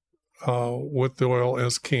with the oil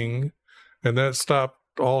as king, and that stopped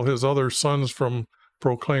all his other sons from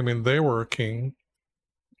proclaiming they were a king,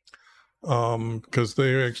 because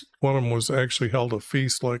one of them was actually held a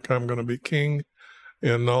feast like, I'm going to be king,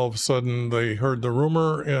 and all of a sudden they heard the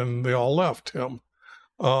rumor and they all left him.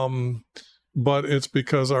 But it's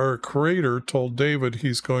because our Creator told David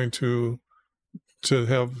he's going to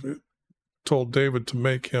have told David to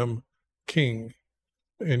make him king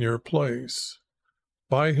in your place.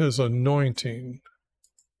 By his anointing.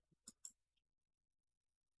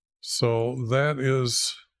 So that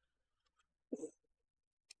is,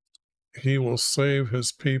 he will save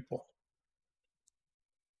his people.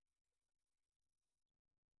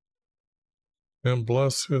 And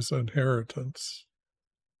bless his inheritance.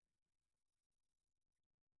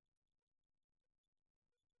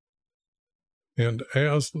 And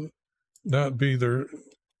as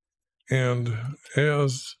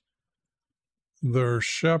their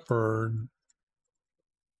shepherd,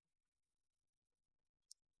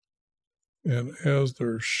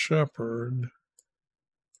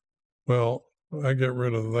 well, I get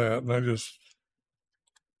rid of that, and I just,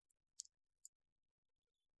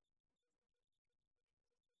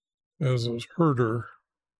 as his herder,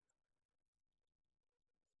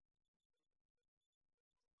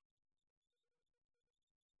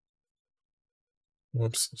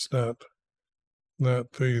 whoops, it's not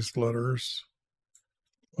these letters.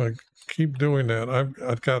 I keep doing that.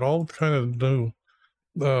 I've got all kind of new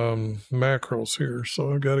macros here,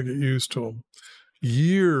 so I've got to get used to them.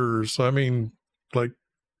 Years, I mean, like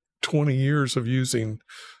 20 years of using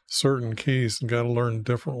certain keys and got to learn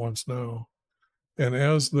different ones now. And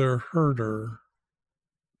as their herder,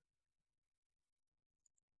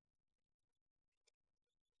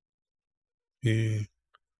 he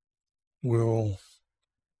will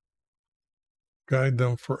guide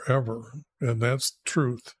them forever. And that's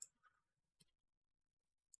truth.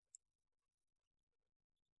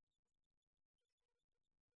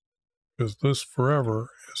 Because this forever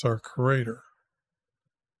is our Creator.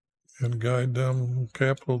 And guide them,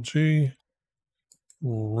 capital G,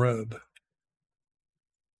 red.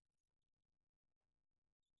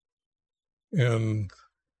 And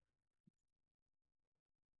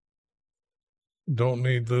don't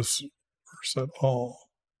need this verse at all.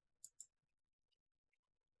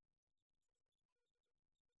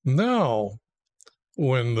 Now,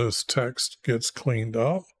 when this text gets cleaned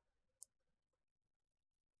up,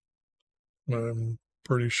 I'm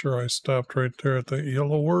pretty sure I stopped right there at the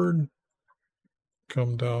yellow word.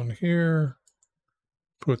 Come down here,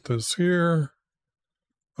 put this here.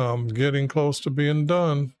 I'm getting close to being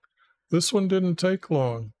done. This one didn't take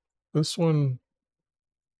long. This one,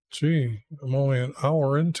 gee, I'm only an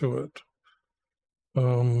hour into it.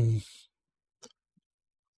 And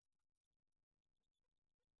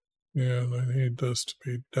I need this to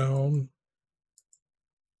be down.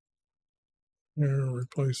 Here,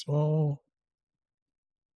 replace all.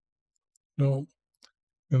 Nope.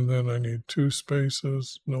 And then I need 2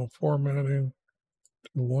 spaces, no formatting,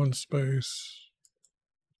 1 space.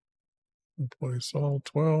 Replace all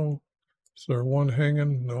 12. Is there one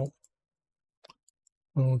hanging? Nope.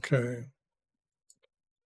 Okay.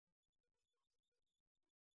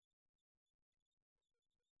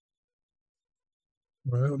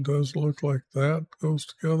 Well, it does look like that goes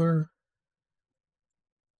together.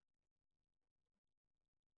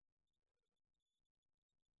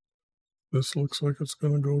 This looks like it's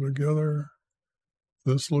going to go together.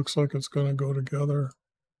 This looks like it's going to go together.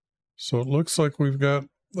 So it looks like we've got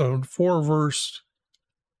a 4-verse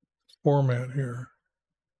format here.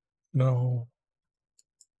 No.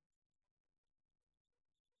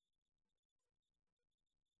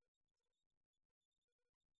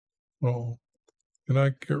 Oh, can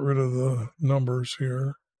I get rid of the numbers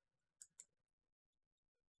here?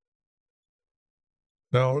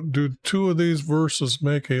 Now, do 2 of these verses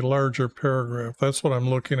make a larger paragraph? That's what I'm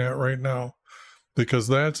looking at right now, because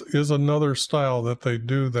that is another style that they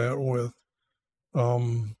do that with.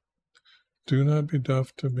 Do not be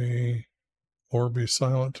deaf to me or be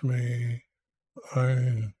silent to me.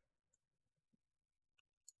 I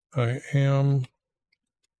am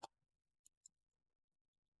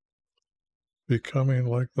becoming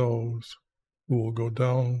like those who will go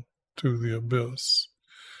down to the abyss.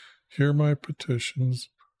 Hear my petitions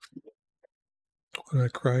when I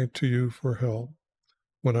cry to you for help,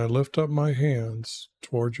 when I lift up my hands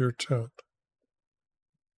toward your tent.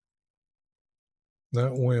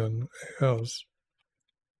 That when has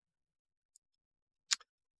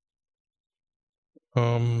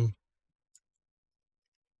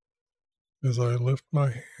as I lift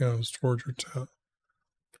my hands toward your tent.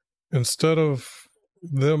 Instead of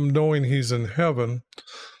them knowing he's in heaven,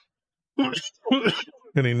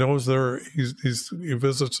 and he knows there he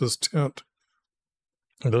visits his tent.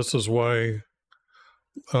 This is why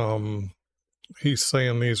he's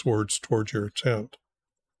saying these words toward your tent.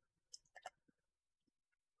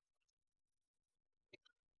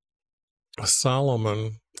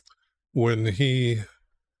 Solomon, when he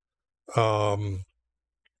I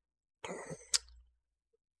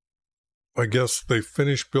guess they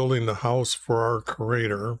finished building the house for our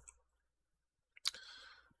Creator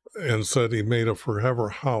and said he made a forever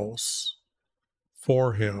house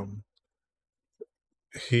for him.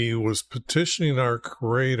 He was petitioning our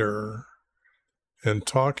Creator and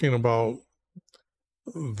talking about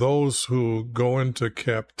those who go into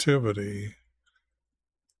captivity,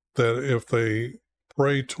 that if they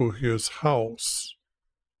pray to his house,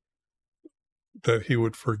 that he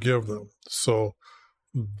would forgive them. So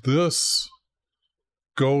this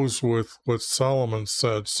goes with what Solomon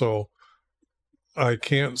said. So I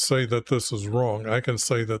can't say that this is wrong. I can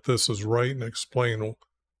say that this is right and explain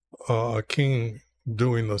a king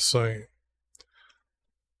doing the same.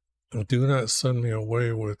 Do not send me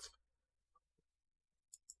away with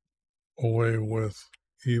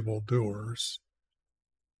evildoers.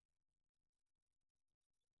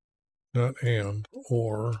 Not and,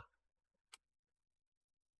 or.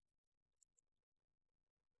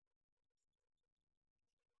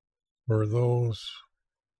 Or those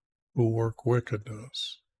who work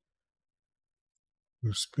wickedness,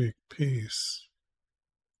 who speak peace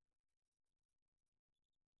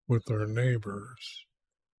with their neighbors,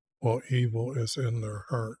 while evil is in their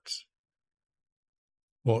hearts.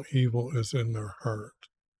 While evil is in their heart.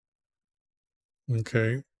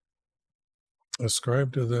 Okay.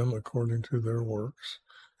 Ascribe to them according to their works,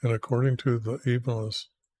 and according to the evilness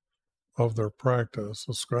of their practice.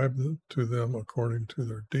 Ascribe to them according to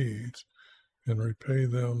their deeds, and repay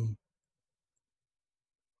them.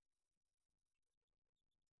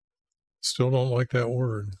 Still don't like that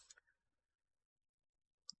word.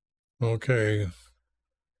 Okay.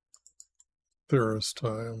 Theorist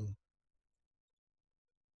time.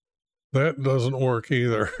 That doesn't work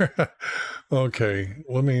either. Okay,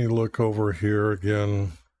 let me look over here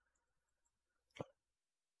again.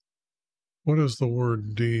 What is the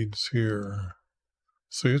word deeds here?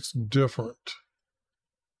 See, it's different.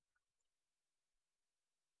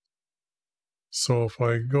 So if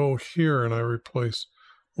I go here and I replace,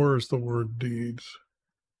 where's the word deeds?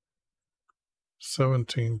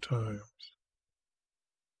 17 times.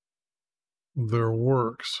 Their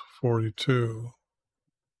works, 42.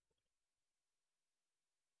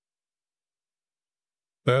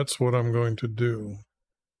 That's what I'm going to do.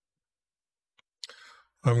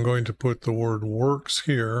 I'm going to put the word works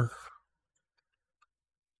here,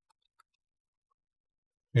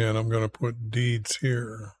 and I'm going to put deeds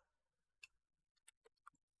here.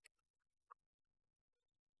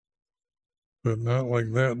 But not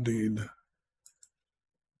like that deed.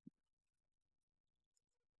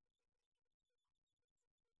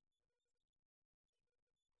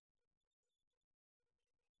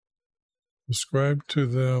 Ascribe to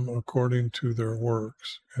them according to their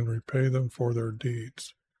works, and repay them for their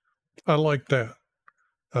deeds. I like that.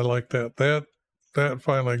 I like that. That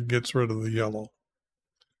finally gets rid of the yellow.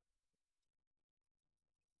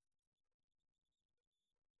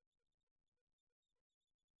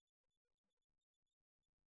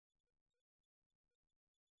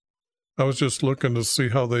 I was just looking to see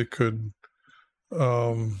how they could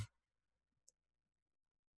hook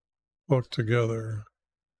together,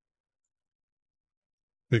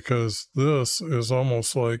 because this is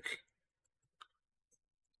almost like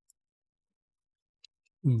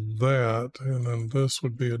that, and then this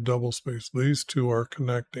would be a double space. These two are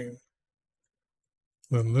connecting.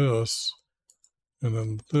 Then this, and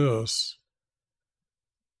then this,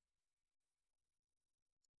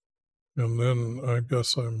 and then I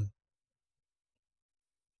guess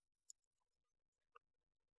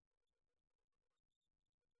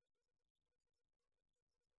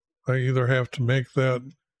I either have to make that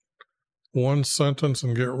one sentence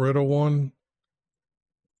and get rid of one,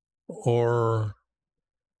 or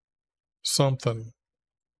something,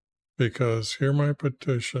 because hear my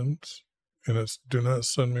petitions, and it's do not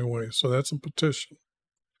send me away. So that's a petition.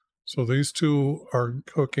 So these two are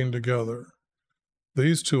hooking together.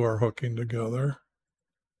 These two are hooking together.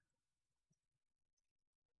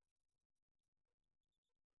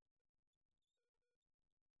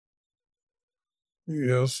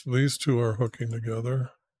 Yes, these two are hooking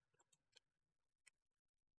together.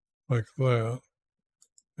 Like that.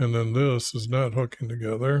 And then this is not hooking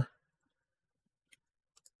together.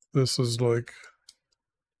 This is like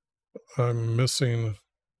I'm missing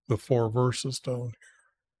the 4 verses down here.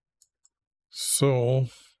 So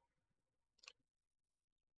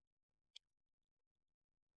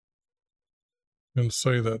and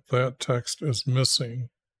say that that text is missing.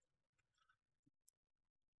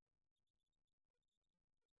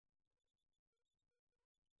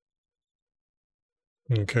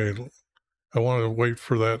 Okay, I want to wait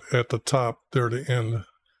for that at the top there to end.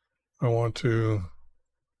 I want to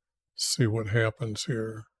see what happens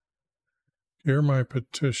here. Hear my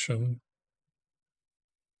petition.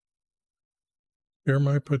 Hear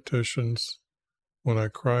my petitions when I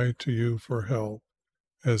cry to you for help.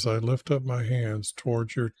 As I lift up my hands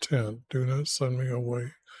towards your tent, do not send me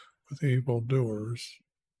away with evildoers,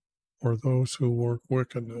 or those who work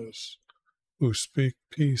wickedness, who speak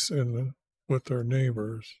peace with their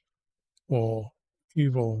neighbors, while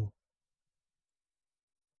evilness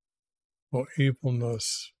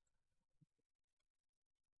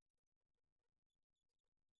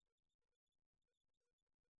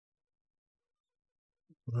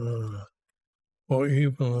while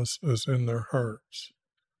evilness is in their hearts.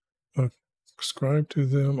 Ascribe to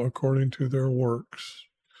them according to their works.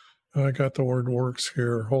 I got the word works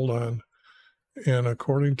here. Hold on. And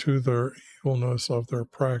according to their evilness of their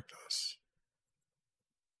practice.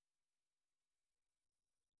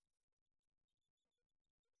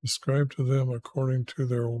 Ascribe to them according to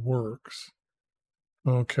their works.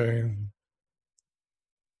 Okay.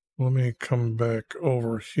 Let me come back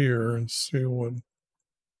over here and see what.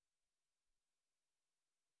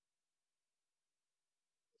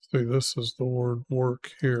 See, this is the word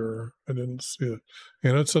work here. I didn't see it.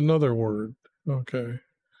 And it's another word. Okay.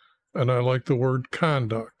 And I like the word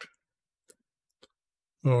conduct.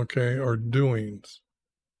 Okay. Or doings.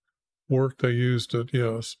 Work, they used it,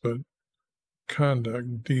 yes, but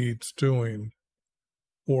conduct, deeds, doing,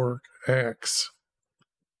 work, acts.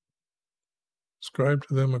 Ascribe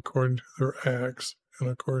to them according to their acts and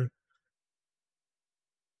according.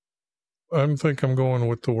 I think I'm going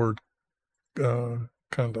with the word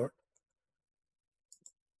conduct.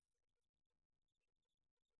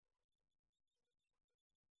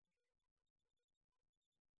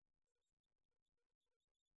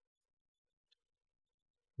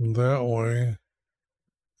 That way,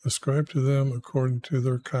 ascribe to them according to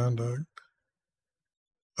their conduct.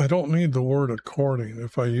 I don't need the word according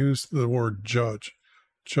if I use the word judge.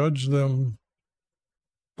 Judge them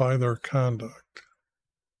by their conduct.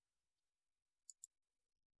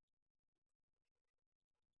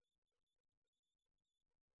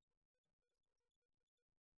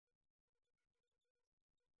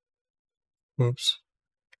 Whoops.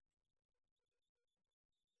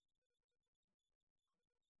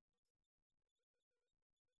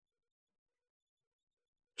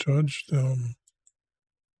 Judge them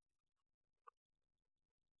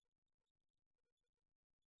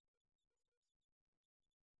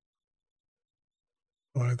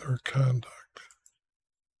by their conduct.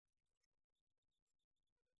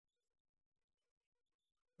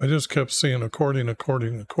 I just kept seeing according,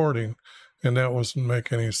 and that wasn't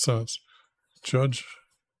making any sense. Judge,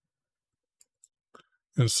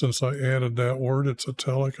 and since I added that word, it's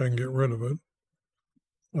italic, I can get rid of it.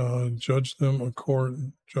 Judge them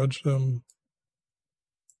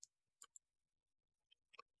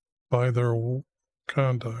by their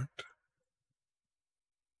conduct.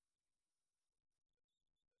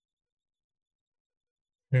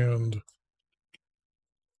 And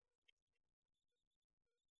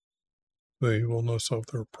the evilness of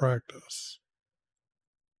their practice.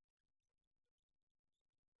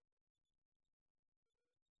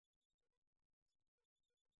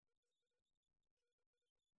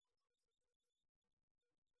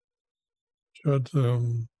 Judge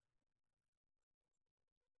them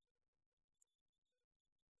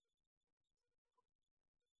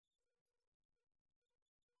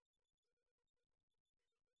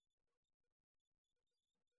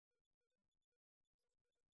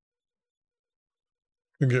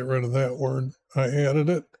to get rid of that word. I added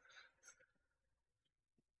it.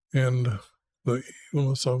 And the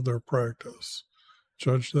evilness of their practice.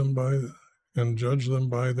 Judge them by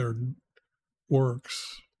their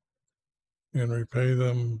works and repay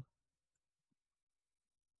them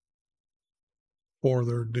for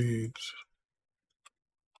their deeds.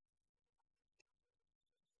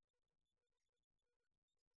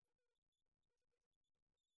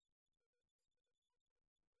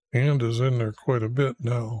 And is in there quite a bit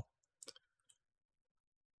now.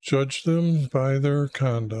 Judge them by their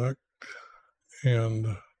conduct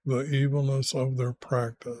and the evilness of their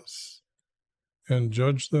practice, and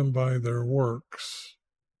judge them by their works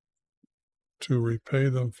to repay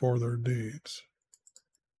them for their deeds.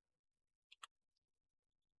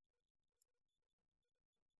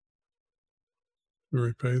 To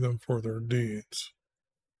repay them for their deeds.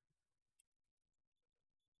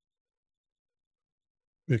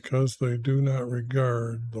 Because they do not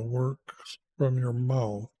regard the works from your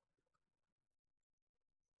mouth,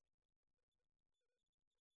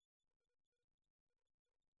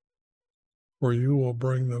 for you will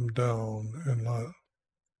bring them down and let.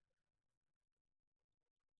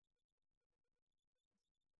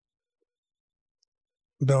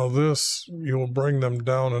 Now this, you will bring them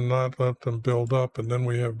down and not let them build up. And then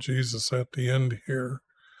we have Jesus at the end here.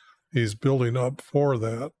 He's building up for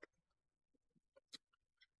that.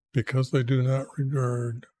 Because they do not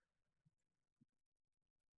regard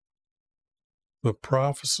the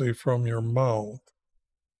prophecy from your mouth,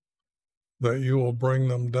 that you will bring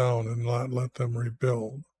them down and not let them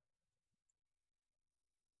rebuild.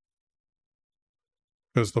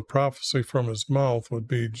 Because the prophecy from his mouth would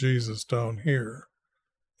be Jesus down here.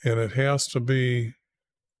 And it has to be,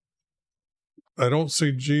 I don't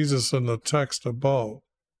see Jesus in the text above.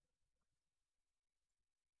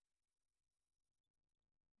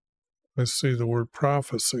 I see the word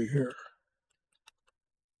prophecy here.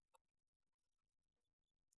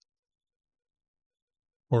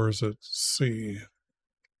 Or is it C?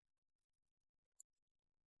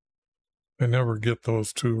 I never get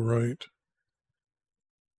those two right.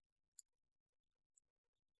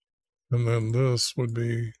 And then this would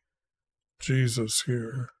be Jesus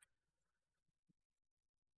here.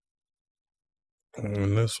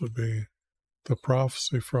 And this would be the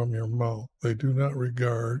prophecy from your mouth. They do not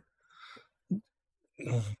regard.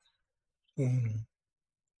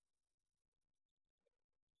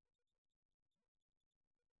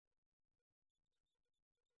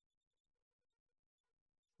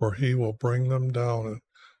 For he will bring them down. And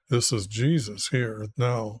this is Jesus here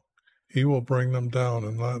now. He will bring them down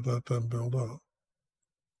and not let them build up.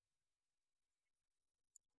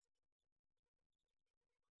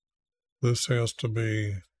 This has to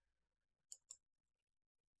be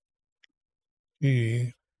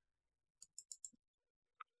he.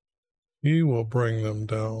 He will bring them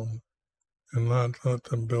down and not let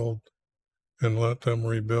them build and let them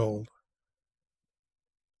rebuild.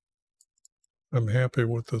 I'm happy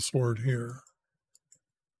with this word here.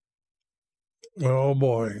 Oh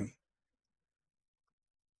boy.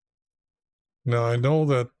 Now I know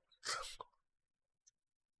that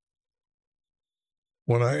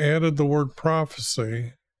when I added the word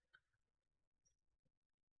prophecy,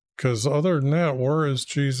 because other than that, where is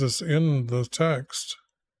Jesus in the text?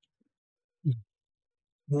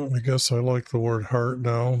 Well, I guess I like the word heart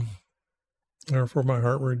now. Therefore my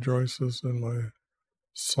heart rejoices in my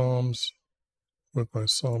psalms. With my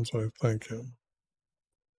psalms I thank him.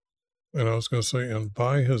 And I was going to say, and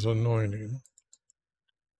by his anointing,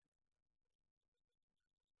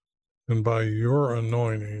 and by your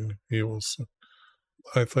anointing, he will.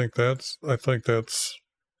 I think that's a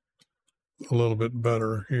little bit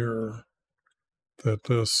better here. That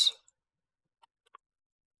this,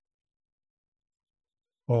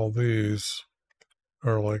 all these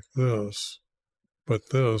are like this, but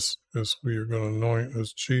this is who you're going to anoint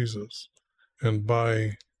as Jesus, and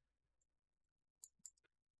by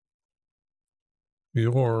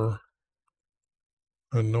your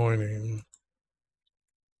anointing.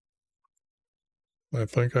 I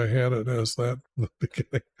think I had it as that in the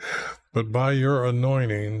beginning. But by your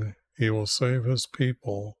anointing, he will save his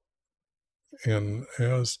people, and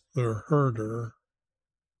as their herder,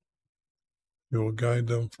 he will guide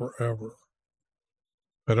them forever.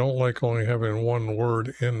 I don't like only having one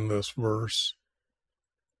word in this verse.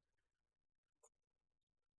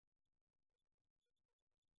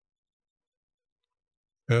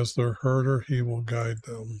 As their herder, he will guide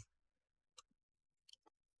them.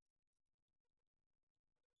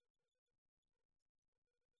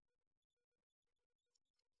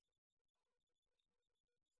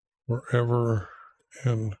 Forever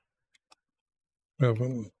in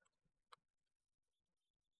heaven.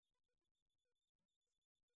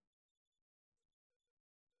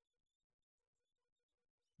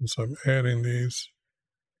 And so I'm adding these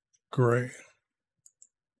gray.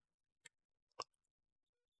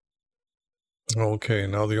 Okay,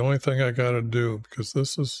 now the only thing I got to do, because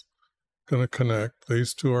this is going to connect,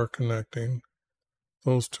 these two are connecting,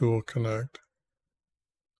 those two will connect,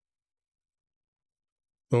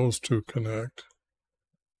 those two connect.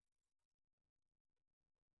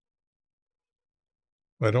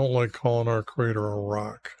 I don't like calling our Creator a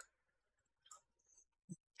rock.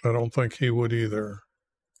 I don't think he would either.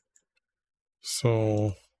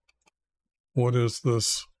 So, what is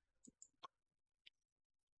this?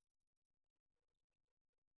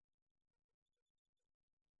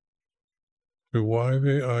 To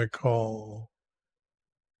YV I call.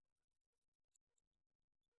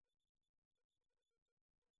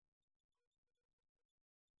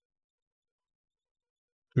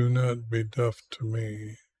 Do not be deaf to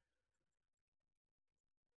me.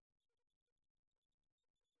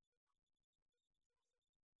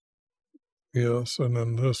 Yes, and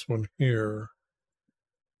then this one here.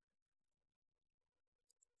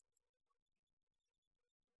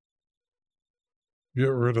 Get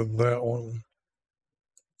rid of that one.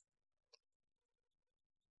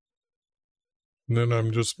 And then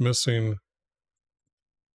I'm just missing,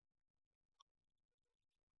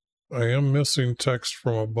 I am missing text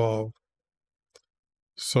from above.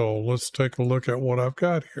 So let's take a look at what I've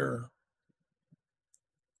got here.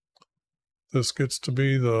 This gets to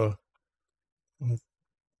be the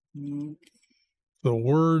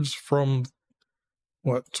words from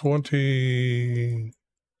what,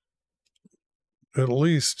 at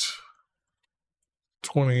least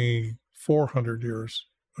 2,400 years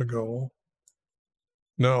ago.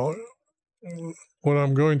 Now, what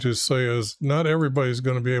I'm going to say is not everybody's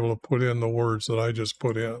going to be able to put in the words that I just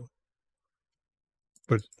put in.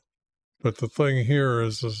 But the thing here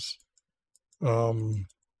is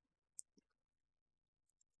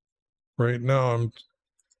right now I'm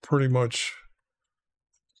pretty much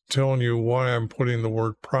telling you why I'm putting the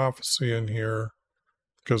word prophecy in here,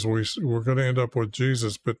 because we're going to end up with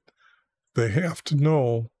Jesus, but they have to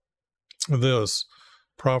know this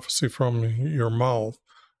prophecy from your mouth.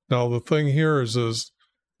 Now, the thing here is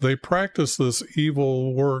they practice this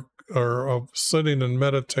evil work or of sitting and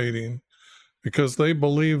meditating because they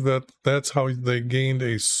believe that that's how they gained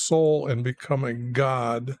a soul and become a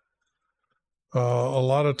god. A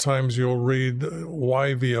lot of times you'll read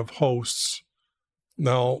YHVH'S.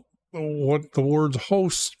 Now, what the word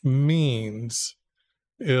host means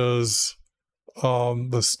is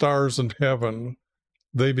the stars in heaven.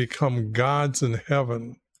 They become gods in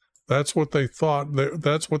heaven. That's what they thought.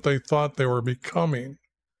 That's what they thought they were becoming.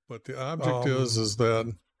 But the object is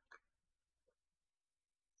that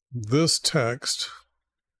this text,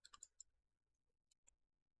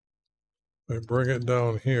 I bring it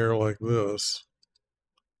down here like this.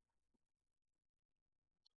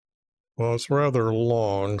 Well, it's rather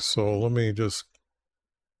long, so let me just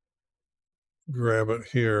grab it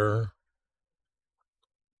here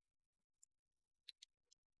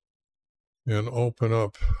and open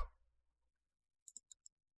up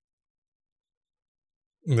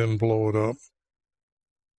and then blow it up.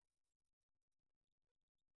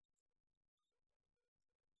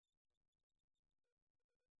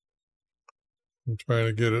 I'm trying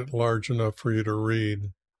to get it large enough for you to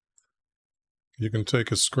read. You can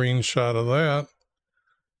take a screenshot of that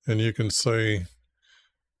and you can say,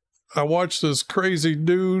 I watched this crazy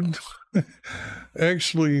dude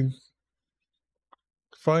actually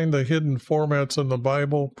find the hidden formats in the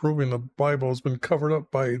Bible, proving the Bible has been covered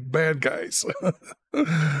up by bad guys.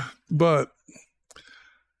 But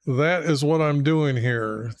that is what I'm doing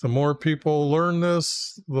here. The more people learn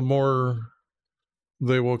this, the more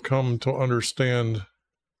they will come to understand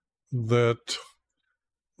that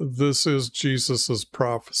this is Jesus's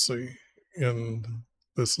prophecy, and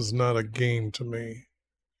this is not a game to me.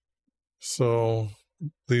 So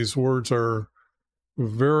these words are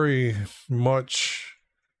very much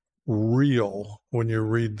real when you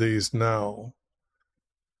read these now.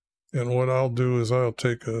 And what I'll do is I'll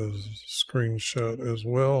take a screenshot as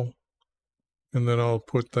well, and then I'll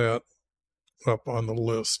put that up on the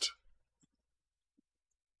list.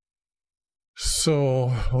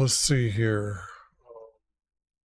 So let's see here.